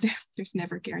 There's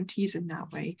never guarantees in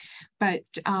that way, but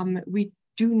we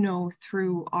do know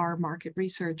through our market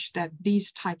research that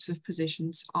these types of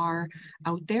positions are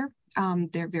out there.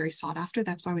 They're very sought after.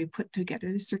 That's why we put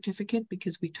together this certificate,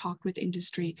 because we talked with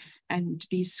industry and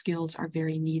these skills are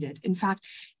very needed. In fact,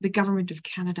 the government of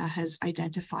Canada has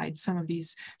identified some of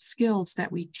these skills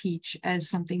that we teach as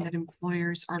something that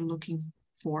employers are looking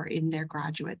for in their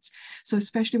graduates. So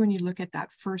especially when you look at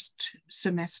that first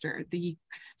semester, the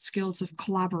skills of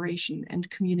collaboration and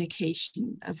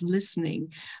communication, of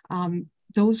listening,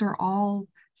 those are all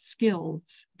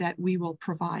skills that we will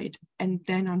provide. And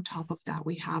then on top of that,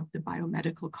 we have the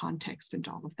biomedical context and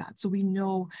all of that. So we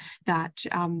know that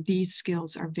these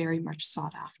skills are very much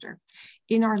sought after.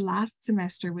 In our last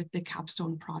semester with the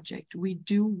capstone project, we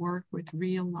do work with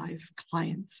real life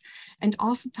clients. And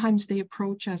oftentimes they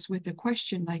approach us with a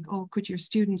question like, oh, could your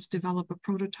students develop a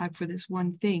prototype for this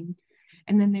one thing?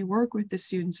 And then they work with the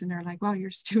students and they're like, wow,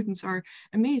 your students are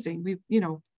amazing.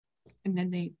 And then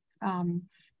they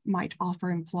might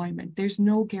offer employment. There's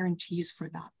no guarantees for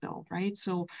that though, right?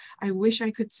 So I wish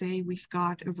I could say we've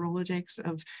got a Rolodex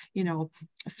of,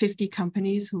 50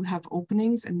 companies who have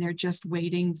openings and they're just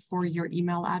waiting for your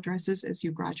email addresses as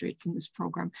you graduate from this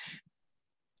program.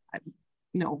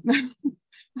 No,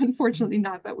 unfortunately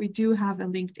not, but we do have a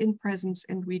LinkedIn presence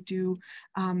and we do,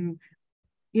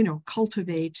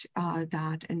 cultivate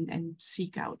that and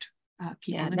seek out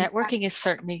people. Yeah, networking is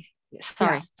certainly,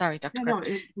 sorry, Dr. No,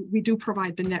 we do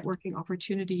provide the networking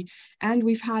opportunity. And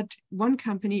we've had one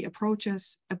company approach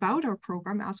us about our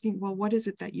program asking, well, what is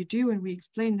it that you do? And we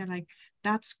explained, they're like,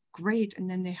 that's great. And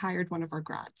then they hired one of our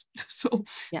grads. So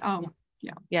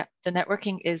Yeah, the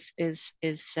networking is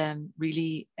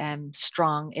really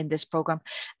strong in this program,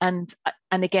 and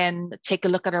again, take a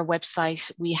look at our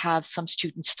website. We have some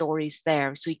student stories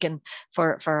there, so you can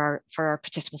for our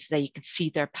participants today, you can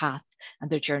see their path and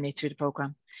their journey through the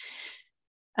program.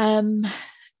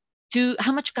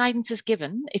 How much guidance is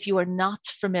given if you are not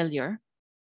familiar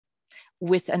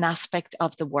with an aspect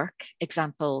of the work,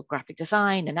 example, graphic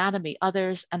design, anatomy,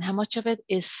 others, and how much of it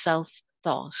is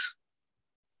self-taught?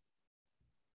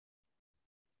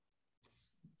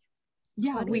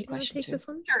 Yeah, we can take this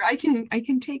one. Sure, I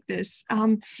can take this.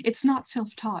 It's not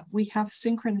self-taught. We have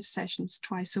synchronous sessions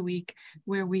twice a week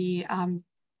where we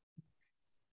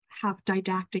have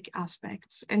didactic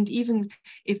aspects. And even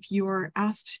if you're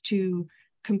asked to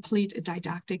complete a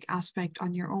didactic aspect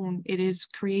on your own, it is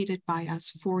created by us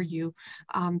for you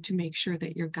to make sure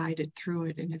that you're guided through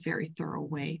it in a very thorough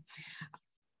way.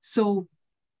 So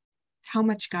how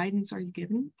much guidance are you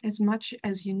given? As much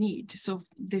as you need. So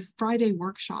the Friday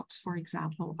workshops, for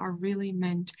example, are really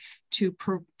meant to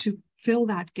fill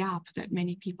that gap that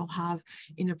many people have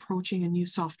in approaching a new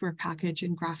software package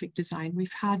in graphic design.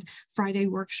 We've had Friday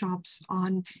workshops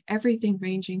on everything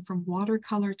ranging from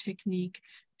watercolor technique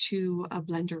to a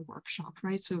Blender workshop,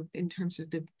 right? So in terms of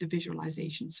the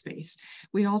visualization space.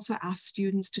 We also ask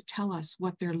students to tell us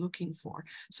what they're looking for.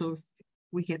 So if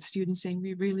we get students saying,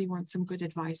 we really want some good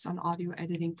advice on audio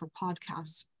editing for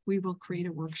podcasts, we will create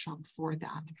a workshop for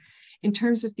that. In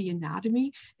terms of the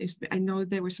anatomy, I know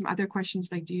there were some other questions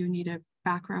like, do you need a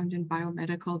background in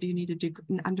biomedical? Do you need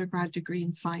an undergrad degree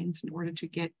in science in order to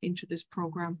get into this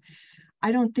program?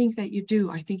 I don't think that you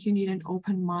do. I think you need an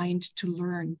open mind to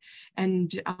learn. And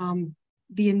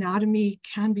the anatomy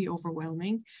can be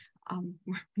overwhelming.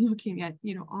 We're looking at,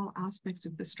 all aspects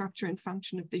of the structure and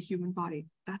function of the human body.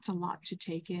 That's a lot to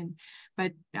take in,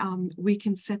 but we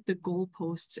can set the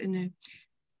goalposts in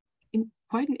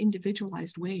quite an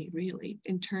individualized way, really,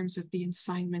 in terms of the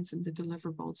assignments and the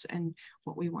deliverables and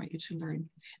what we want you to learn.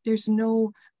 There's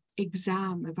no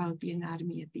exam about the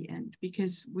anatomy at the end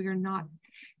because we're not,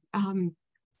 I'm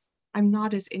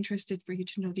not as interested for you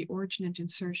to know the origin and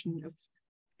insertion of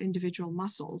individual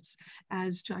muscles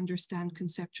as to understand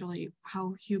conceptually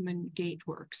how human gait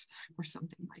works or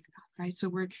something like that, right? So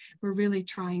we're really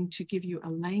trying to give you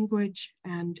a language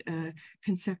and a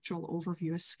conceptual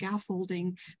overview, a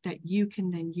scaffolding that you can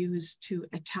then use to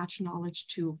attach knowledge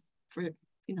to for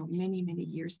many, many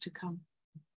years to come.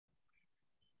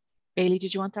 Bailey,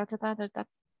 did you want to add to that? Or that?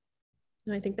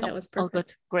 No, I think that was perfect. All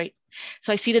good, great.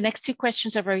 So I see the next two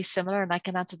questions are very similar and I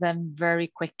can answer them very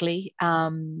quickly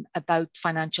about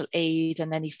financial aid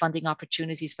and any funding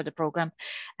opportunities for the program.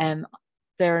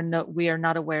 We are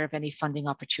not aware of any funding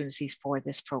opportunities for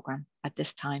this program at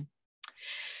this time.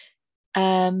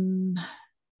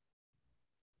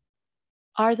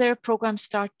 Are there program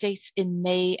start dates in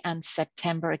May and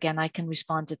September? Again, I can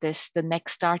respond to this. The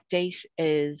next start date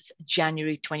is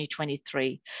January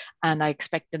 2023, and I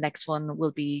expect the next one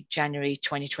will be January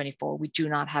 2024. We do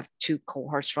not have two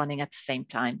cohorts running at the same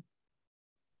time.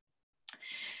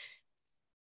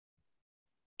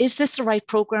 Is this the right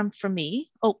program for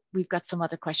me? Oh, we've got some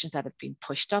other questions that have been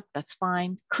pushed up. That's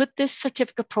fine. Could this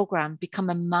certificate program become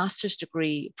a master's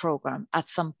degree program at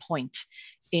some point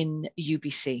in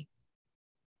UBC?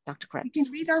 Dr. Krebs. You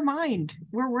can read our mind.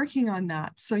 We're working on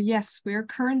that. So yes, we're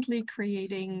currently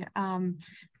creating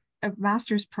a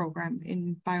master's program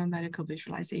in biomedical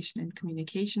visualization and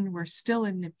communication. We're still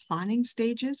in the planning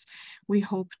stages. We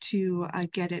hope to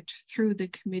get it through the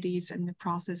committees and the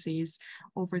processes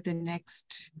over the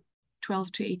next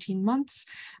 12 to 18 months.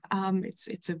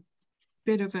 It's a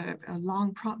bit of a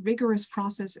long, rigorous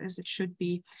process as it should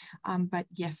be. But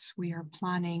yes, we are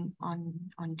planning on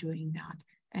doing that.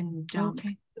 And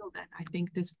okay. That I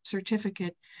think this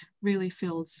certificate really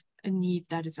fills a need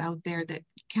that is out there that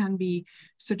can be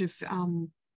sort of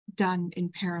done in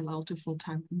parallel to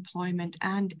full-time employment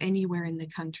and anywhere in the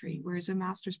country, whereas a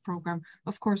master's program,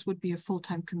 of course, would be a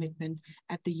full-time commitment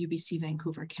at the UBC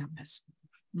Vancouver campus.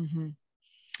 Mm-hmm.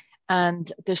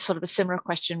 And there's sort of a similar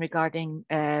question regarding,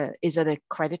 is it a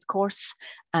credit course?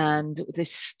 And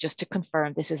this, just to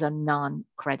confirm, this is a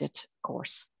non-credit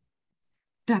course.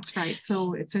 That's right.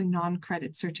 So it's a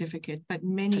non-credit certificate, but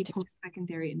many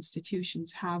post-secondary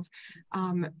institutions have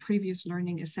previous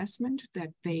learning assessment that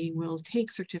they will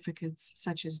take certificates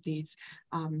such as these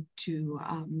to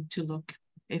look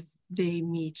if they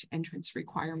meet entrance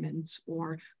requirements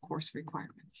or course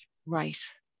requirements. Right.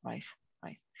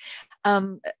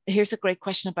 Here's a great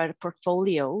question about a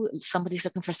portfolio. Somebody's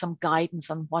looking for some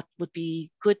guidance on what would be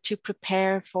good to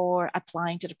prepare for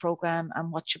applying to the program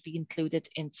and what should be included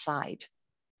inside.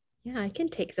 Yeah, I can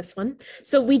take this one.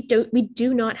 So we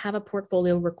do not have a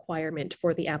portfolio requirement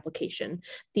for the application.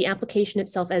 The application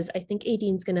itself, as I think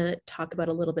Aideen's going to talk about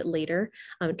a little bit later,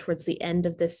 towards the end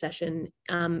of this session,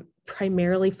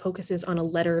 primarily focuses on a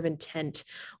letter of intent,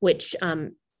 which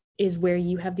is where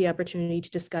you have the opportunity to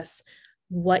discuss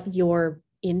what your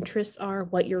interests are,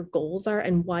 what your goals are,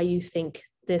 and why you think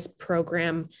this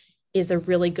program is a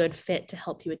really good fit to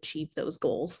help you achieve those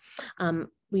goals.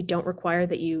 We don't require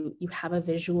that you have a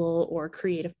visual or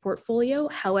creative portfolio.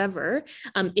 However,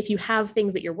 if you have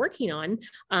things that you're working on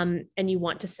and you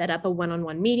want to set up a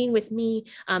one-on-one meeting with me,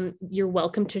 you're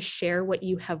welcome to share what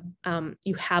you have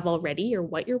already or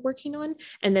what you're working on.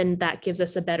 And then that gives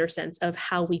us a better sense of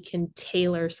how we can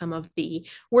tailor some of the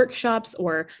workshops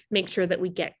or make sure that we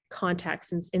get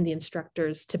contacts in the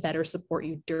instructors to better support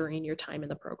you during your time in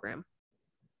the program.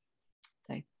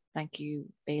 Thank you,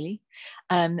 Bailey.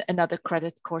 Another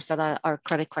credit course or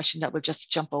credit question that we'll just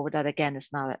jump over that again is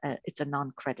it's a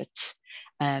non-credit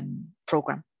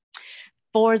program.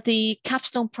 For the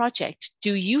capstone project,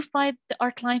 do you find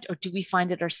our client or do we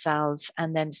find it ourselves?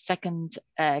 And then second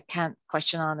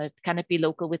question on it, can it be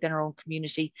local within our own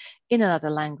community in another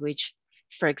language,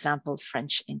 for example,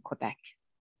 French in Quebec?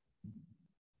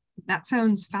 That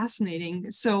sounds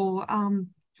fascinating. So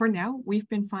for now, we've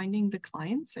been finding the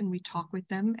clients and we talk with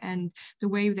them. And the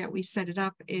way that we set it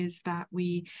up is that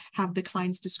we have the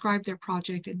clients describe their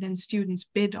project and then students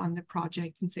bid on the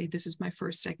project and say, this is my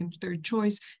first, second, third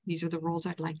choice. These are the roles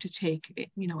I'd like to take,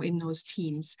 in those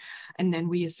teams. And then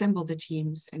we assemble the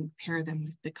teams and pair them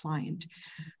with the client.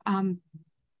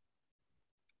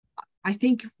 I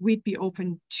think we'd be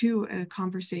open to a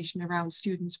conversation around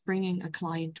students bringing a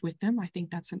client with them. I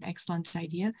think that's an excellent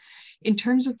idea. In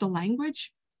terms of the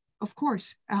language, of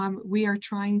course, we are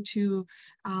trying to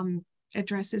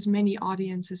address as many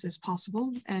audiences as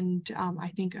possible. And I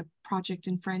think a project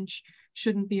in French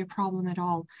shouldn't be a problem at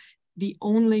all. The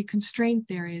only constraint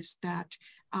there is that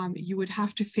you would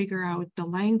have to figure out the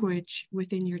language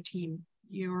within your team.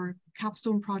 Your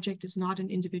capstone project is not an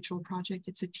individual project,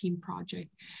 it's a team project.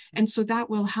 And so that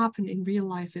will happen in real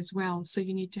life as well. So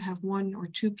you need to have one or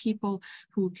two people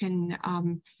who can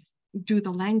do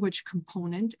the language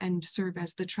component and serve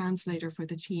as the translator for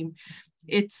the team.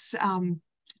 It's a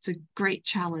great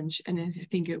challenge, and I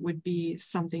think it would be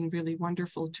something really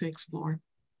wonderful to explore.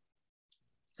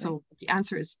 So the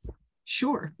answer is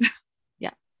sure.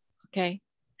 Yeah, okay.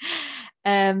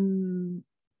 I'm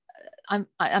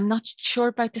not sure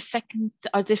about the second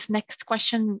or this next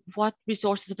question. What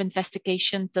resources of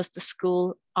investigation does the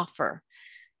school offer?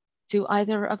 Do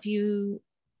either of you,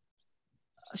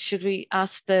 should we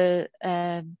ask the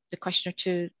questioner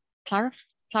to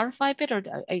clarify a bit, or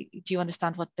do you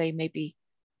understand what they may be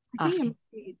asking?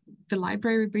 The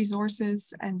library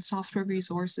resources and software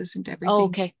resources and everything. Oh,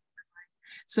 okay.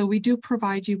 So we do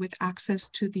provide you with access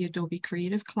to the Adobe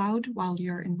Creative Cloud while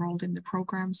you're enrolled in the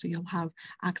program. So you'll have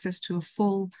access to a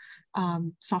full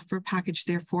software package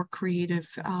there for creative,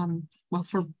 well,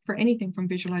 for anything from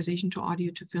visualization to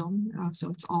audio to film. So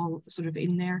it's all sort of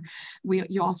in there.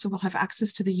 You also will have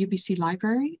access to the UBC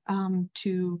library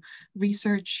to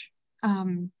research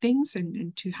things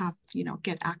and to have,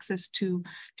 get access to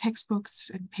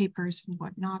textbooks and papers and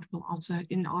whatnot. We'll also,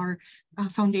 in our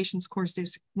foundations course,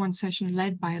 there's one session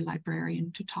led by a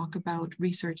librarian to talk about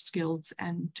research skills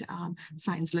and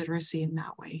science literacy in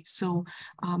that way. So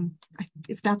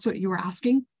if that's what you were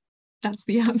asking, that's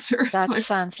the answer. That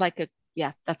sounds like it.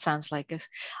 Yeah, that sounds like it.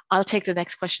 I'll take the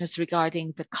next question is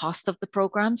regarding the cost of the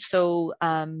program. So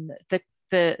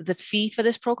the fee for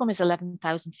this program is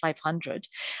 $11,500,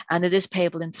 and it is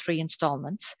payable in 3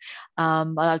 installments.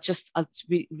 But I'll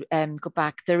go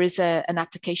back. There is an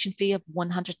application fee of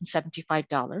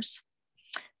 $175,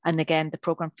 and again the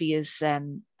program fee is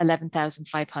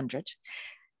 $11,500.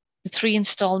 The 3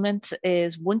 installments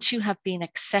is once you have been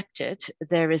accepted,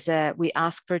 we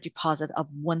ask for a deposit of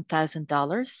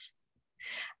 $1,000,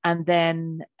 and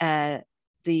then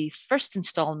the first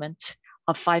installment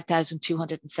of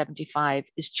 $5,275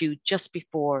 is due just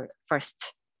before first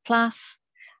class,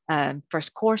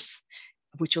 first course,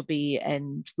 which will be,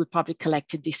 and we'll probably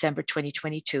collect in December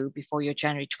 2022 before your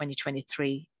January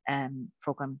 2023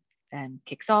 program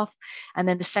kicks off. And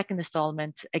then the second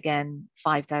installment, again,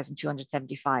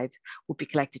 $5,275 will be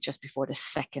collected just before the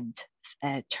second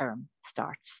term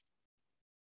starts.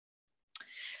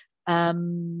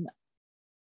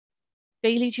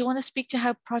 Bailey, do you want to speak to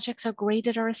how projects are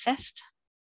graded or assessed?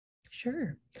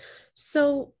 Sure.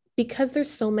 So because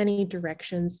there's so many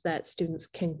directions that students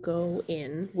can go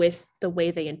in with the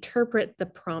way they interpret the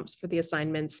prompts for the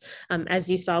assignments, as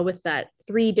you saw with that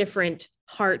 3 different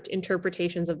heart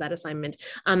interpretations of that assignment.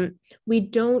 We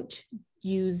don't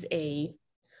use a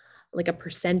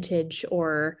percentage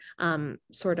or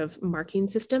sort of marking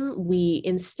system. We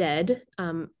instead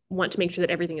want to make sure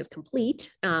that everything is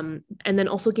complete, and then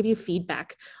also give you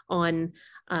feedback on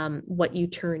what you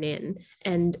turn in,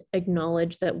 and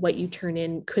acknowledge that what you turn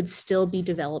in could still be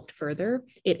developed further.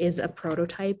 It is a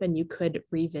prototype and you could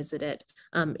revisit it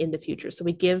in the future. So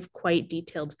we give quite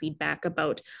detailed feedback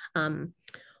about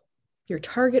your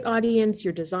target audience,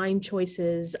 your design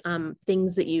choices,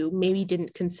 things that you maybe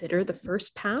didn't consider the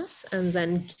first pass, and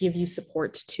then give you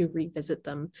support to revisit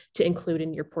them to include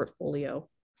in your portfolio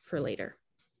for later.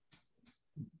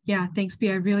 Yeah, thanks,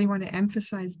 Bea. I really want to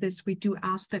emphasize this. We do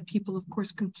ask that people, of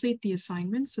course, complete the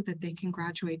assignment so that they can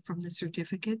graduate from the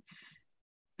certificate,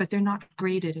 but they're not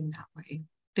graded in that way.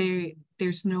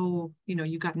 There's no,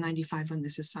 you got 95 on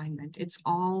this assignment. It's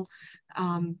all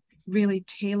really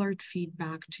tailored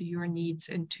feedback to your needs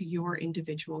and to your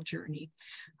individual journey.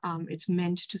 It's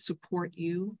meant to support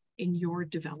you in your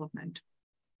development.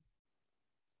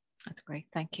 That's great,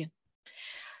 thank you.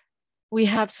 We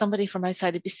have somebody from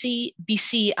outside of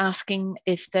BC asking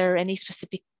if there are any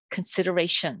specific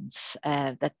considerations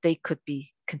that they could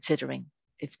be considering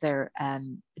if they're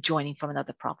joining from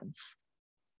another province.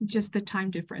 Just the time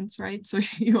difference, right? So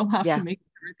you will have to make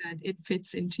sure that it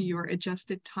fits into your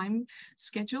adjusted time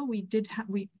schedule. We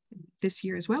this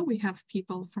year as well, we have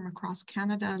people from across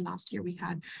Canada. Last year we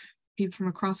had people from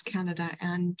across Canada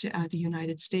and the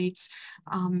United States,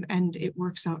 and it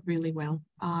works out really well.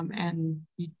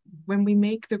 When we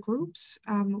make the groups,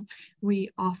 we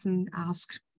often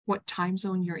ask what time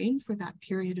zone you're in for that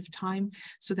period of time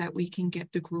so that we can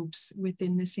get the groups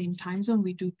within the same time zone.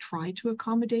 We do try to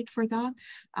accommodate for that.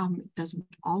 It doesn't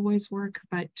always work,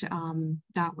 but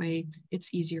that way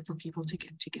it's easier for people to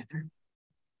get together.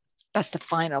 That's the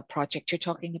final project you're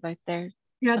talking about there?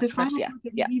 Yeah, the final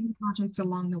even projects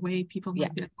along the way, people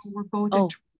might be like, oh, we're both in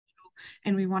Toronto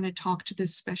and we want to talk to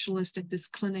this specialist at this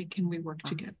clinic. Can we work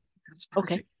together? That's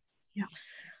perfect. Okay. Yeah.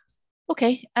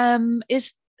 Okay.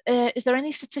 Is there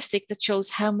any statistic that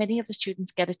shows how many of the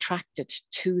students get attracted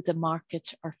to the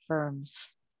market or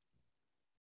firms?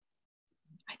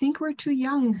 I think we're too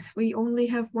young. We only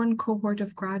have one cohort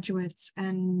of graduates,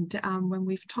 and when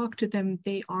we've talked to them,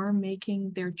 they are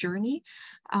making their journey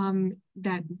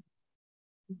that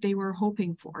they were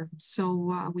hoping for.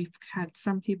 So we've had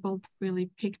some people really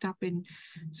picked up in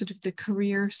sort of the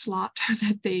career slot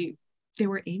that they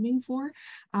were aiming for.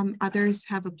 Others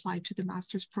have applied to the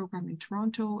master's program in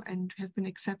Toronto and have been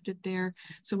accepted there.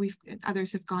 So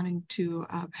others have gone into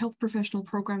a health professional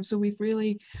program. So we've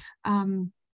really,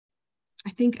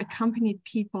 I think, accompanied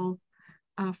people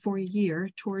for a year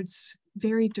towards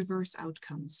very diverse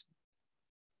outcomes.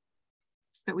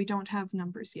 But we don't have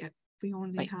numbers yet. We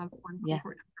only have one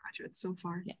cohort of graduates so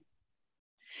far. Yeah.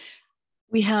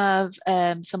 We have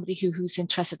somebody who's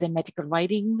interested in medical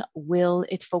writing. Will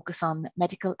it focus on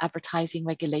medical advertising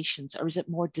regulations, or is it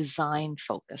more design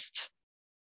focused?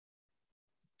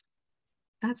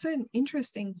 That's an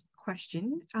interesting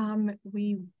question.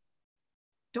 We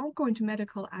don't go into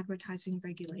medical advertising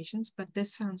regulations, but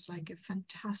this sounds like a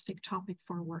fantastic topic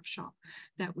for a workshop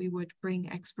that we would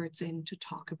bring experts in to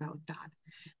talk about that.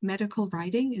 Medical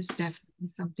writing is definitely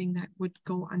something that would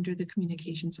go under the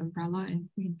communications umbrella, and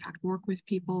we in fact work with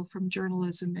people from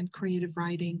journalism and creative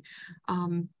writing.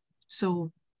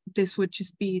 So this would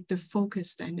just be the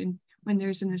focus then. And when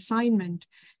there's an assignment,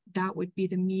 that would be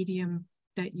the medium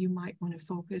that you might want to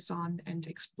focus on and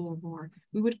explore more.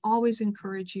 We would always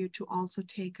encourage you to also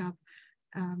take up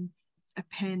a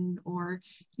pen or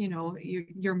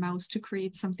your mouse to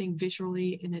create something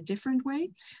visually in a different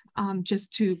way,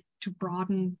 just to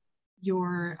broaden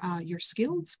your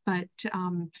skills. But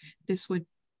this would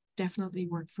definitely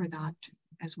work for that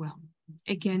as well.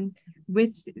 Again,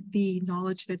 with the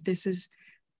knowledge that this is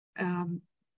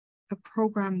a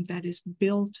program that is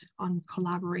built on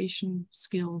collaboration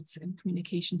skills and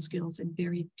communication skills and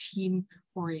very team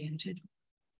oriented.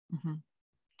 Mm-hmm.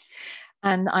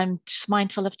 And I'm just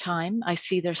mindful of time. I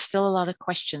see there's still a lot of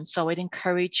questions. So I'd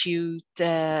encourage you,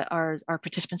 our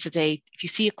participants today, if you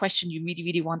see a question you really,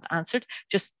 really want answered,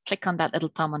 just click on that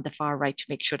little thumb on the far right to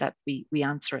make sure that we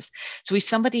answer it. So we've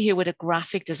somebody here with a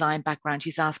graphic design background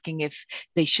who's asking if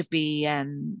they should be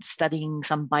studying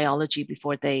some biology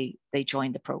before they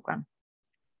join the program.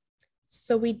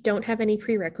 So we don't have any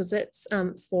prerequisites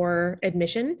for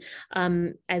admission.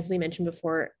 As we mentioned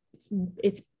before,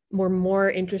 we're more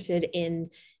interested in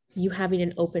you having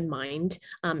an open mind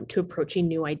to approaching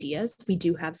new ideas. We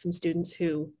do have some students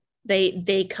who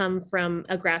They come from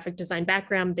a graphic design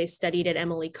background. They studied at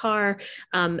Emily Carr,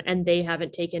 and they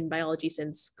haven't taken biology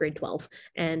since grade 12,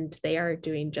 and they are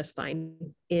doing just fine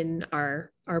in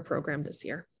our program this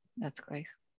year. That's great.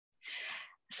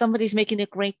 Somebody's making a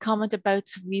great comment about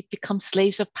we've become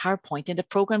slaves of PowerPoint. In the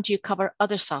program, do you cover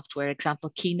other software, example,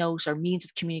 Keynote or means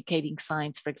of communicating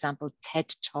science, for example,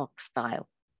 TED Talk style?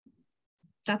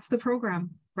 That's the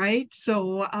program, right?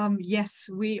 So yes,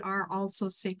 we are also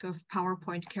sick of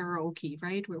PowerPoint karaoke,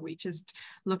 right? Where we just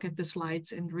look at the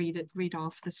slides and read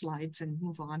off the slides and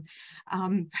move on.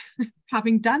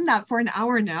 Having done that for an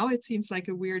hour now, it seems like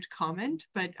a weird comment,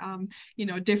 but you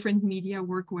know, different media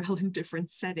work well in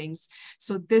different settings.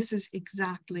 So this is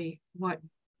exactly what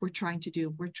we're trying to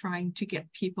do. We're trying to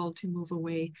get people to move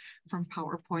away from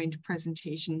PowerPoint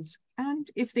presentations. And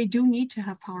if they do need to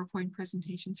have PowerPoint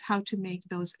presentations, how to make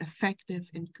those effective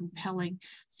and compelling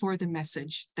for the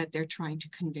message that they're trying to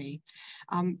convey.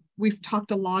 We've talked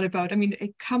a lot about, I mean,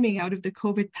 coming out of the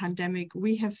COVID pandemic,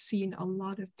 we have seen a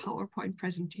lot of PowerPoint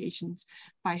presentations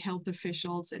by health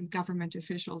officials and government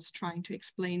officials trying to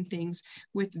explain things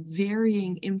with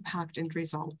varying impact and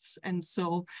results. And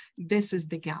so this is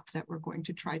the gap that we're going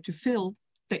to try to fill,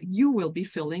 that you will be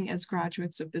filling as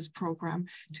graduates of this program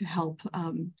to help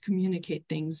communicate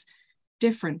things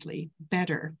differently,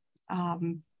 better.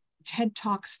 TED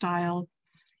Talk style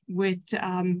with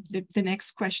the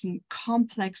next question,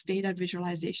 complex data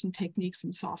visualization techniques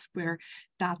and software.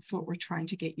 That's what we're trying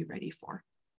to get you ready for.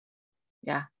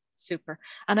 Yeah, super.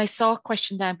 And I saw a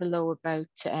question down below about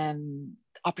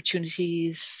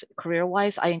opportunities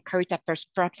career-wise. I encourage that person,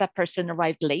 perhaps that person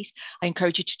arrived late. I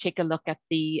encourage you to take a look at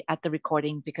the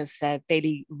recording, because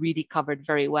Bailey really covered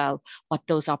very well what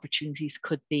those opportunities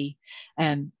could be.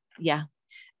 Yeah.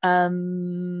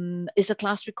 Is the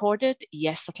class recorded?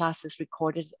 Yes, the class is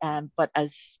recorded. But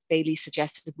as Bailey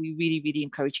suggested, we really, really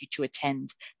encourage you to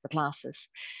attend the classes.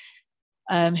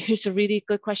 Here's a really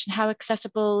good question. How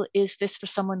accessible is this for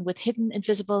someone with hidden,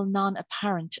 invisible,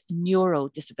 non-apparent neuro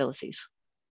disabilities?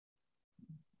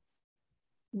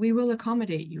 We will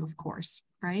accommodate you, of course,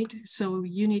 right? So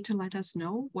you need to let us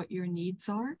know what your needs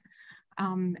are,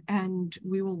 and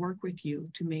we will work with you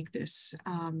to make this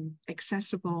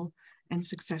accessible and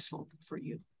successful for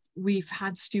you. We've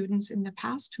had students in the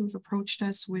past who've approached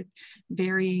us with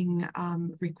varying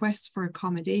requests for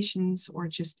accommodations, or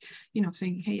just, you know,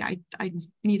 saying, hey, I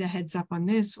need a heads up on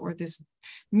this, or this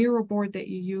Miro board that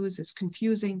you use is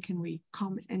confusing. Can we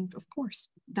comment? And of course,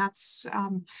 that's,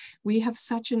 we have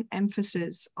such an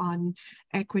emphasis on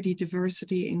equity,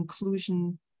 diversity,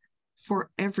 inclusion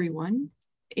for everyone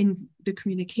in the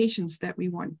communications that we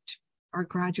want our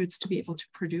graduates to be able to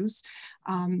produce.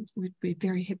 It would be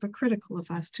very hypocritical of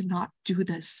us to not do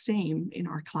the same in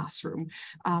our classroom.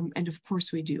 And of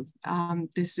course we do.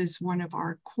 This is one of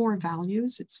our core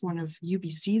values. It's one of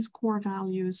UBC's core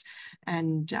values,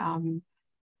 and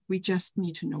we just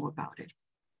need to know about it.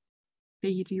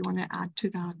 Bae, do you want to add to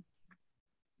that?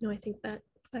 No, I think that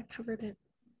covered it.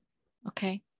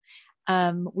 Okay.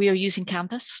 We are using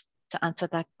Canvas to answer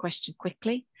that question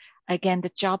quickly. Again, the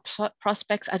job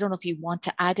prospects, I don't know if you want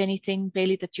to add anything,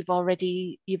 Bailey, that you've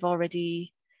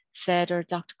already said, or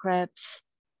Dr. Krebs.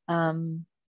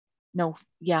 No,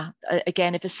 yeah.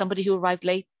 Again, if it's somebody who arrived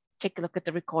late, take a look at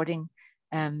the recording.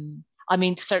 I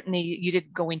mean, certainly you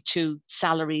didn't go into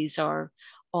salaries but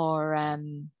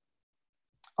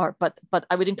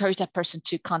I would encourage that person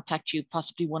to contact you,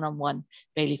 possibly one-on-one,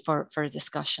 Bailey, for a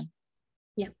discussion.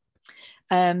 Yeah.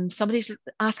 Somebody's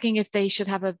asking if they should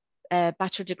have a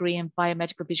bachelor degree in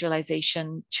biomedical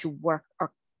visualization to work,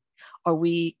 or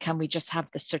can we just have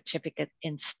the certificate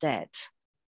instead?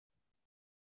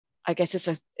 I guess it's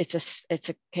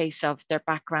a case of their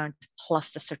background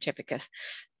plus the certificate.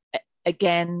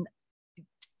 Again,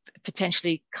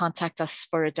 potentially contact us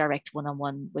for a direct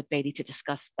one-on-one with Bailey to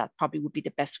discuss that. Probably would be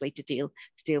the best way to deal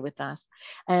with that.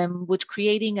 Would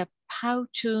creating a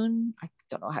Powtoon, I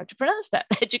don't know how to pronounce that,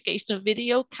 educational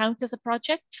video count as a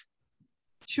project?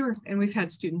 Sure, and we've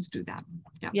had students do that.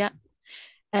 Yeah.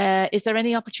 Is there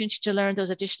any opportunity to learn those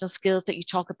additional skills that you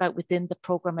talk about within the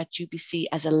program at UBC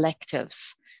as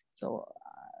electives? So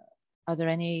are there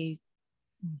any?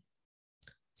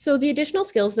 So the additional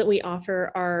skills that we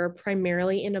offer are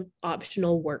primarily in an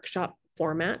optional workshop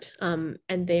format, and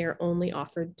they are only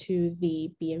offered to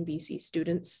the BMVC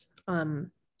students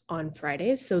on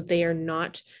Fridays. So they are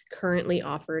not currently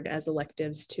offered as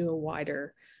electives to a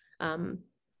wider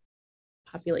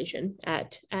population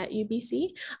at UBC.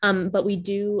 But we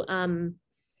do,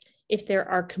 if there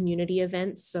are community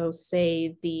events, so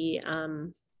say the, I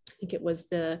think it was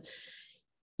the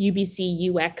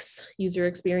UBC UX, User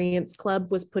Experience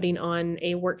Club, was putting on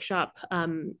a workshop.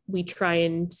 We try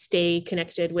and stay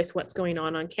connected with what's going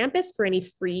on campus for any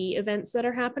free events that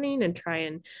are happening, and try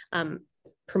and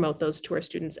promote those to our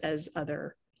students as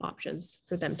other options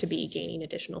for them to be gaining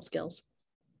additional skills.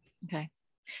 Okay.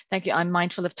 Thank you. I'm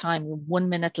mindful of time. 1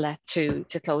 minute left to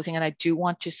closing, and I do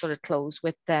want to sort of close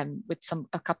with a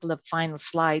couple of final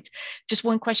slides. Just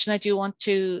one question I do want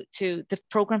to the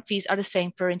program fees are the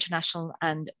same for international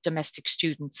and domestic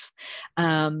students,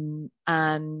 and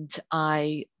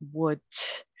I would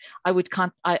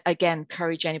again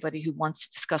encourage anybody who wants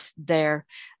to discuss their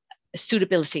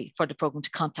suitability for the program to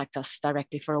contact us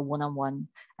directly for a one-on-one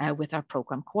with our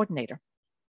program coordinator.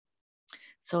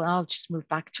 So I'll just move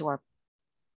back to our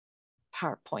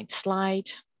PowerPoint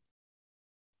slide.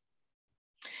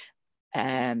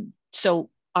 So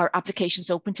our application is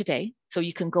open today. So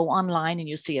you can go online and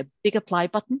you'll see a big apply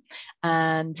button.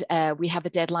 And we have a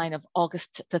deadline of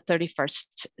August the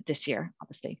 31st this year,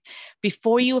 obviously.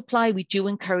 Before you apply, we do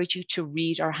encourage you to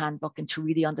read our handbook and to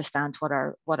really understand what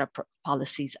our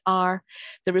policies are.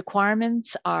 The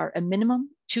requirements are a minimum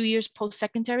 2 years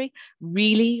post-secondary.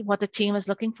 Really what the team is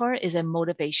looking for is a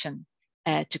motivation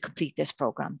to complete this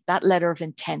program. That letter of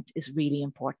intent is really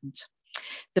important.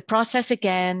 The process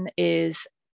again is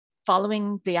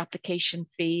following the application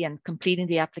fee and completing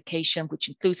the application, which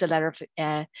includes a letter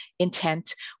of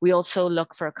intent. We also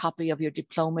look for a copy of your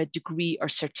diploma, degree, or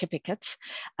certificate.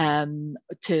 So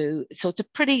it's a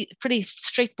pretty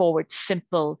straightforward,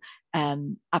 simple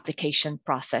application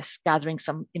process, gathering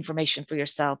some information for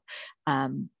yourself,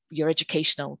 your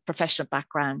educational, professional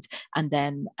background, and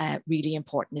then really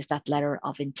important is that letter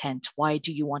of intent. Why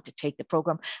do you want to take the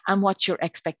program, and what your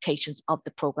expectations of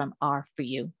the program are for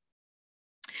you?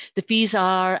 The fees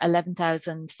are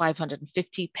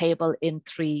 $11,550 payable in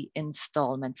 3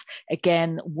 installments.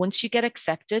 Again, once you get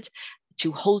accepted,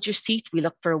 to hold your seat, we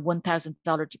look for a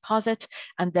 $1,000 deposit.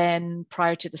 And then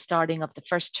prior to the starting of the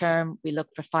first term, we look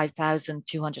for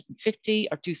 $5,250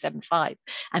 or $275.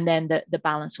 And then the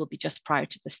balance will be just prior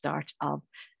to the start of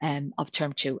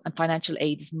term 2. And financial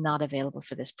aid is not available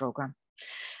for this program.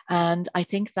 And I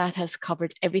think that has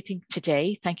covered everything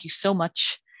today. Thank you so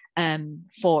much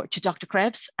to Dr.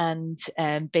 Krebs and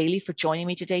Bailey for joining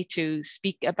me today to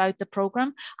speak about the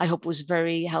program. I hope it was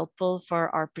very helpful for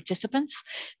our participants.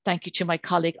 Thank you to my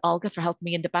colleague Olga for helping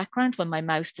me in the background when my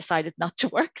mouse decided not to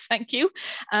work. Thank you.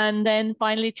 And then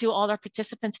finally to all our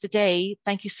participants today,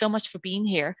 thank you so much for being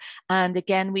here. And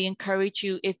again, we encourage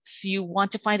you, if you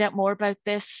want to find out more about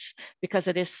this, because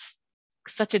it is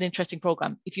such an interesting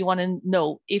program. If you want to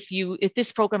know if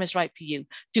this program is right for you,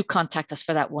 do contact us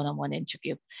for that one-on-one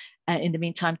interview. In the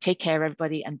meantime, take care,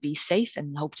 everybody, and be safe,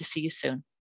 and hope to see you soon.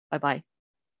 Bye-bye.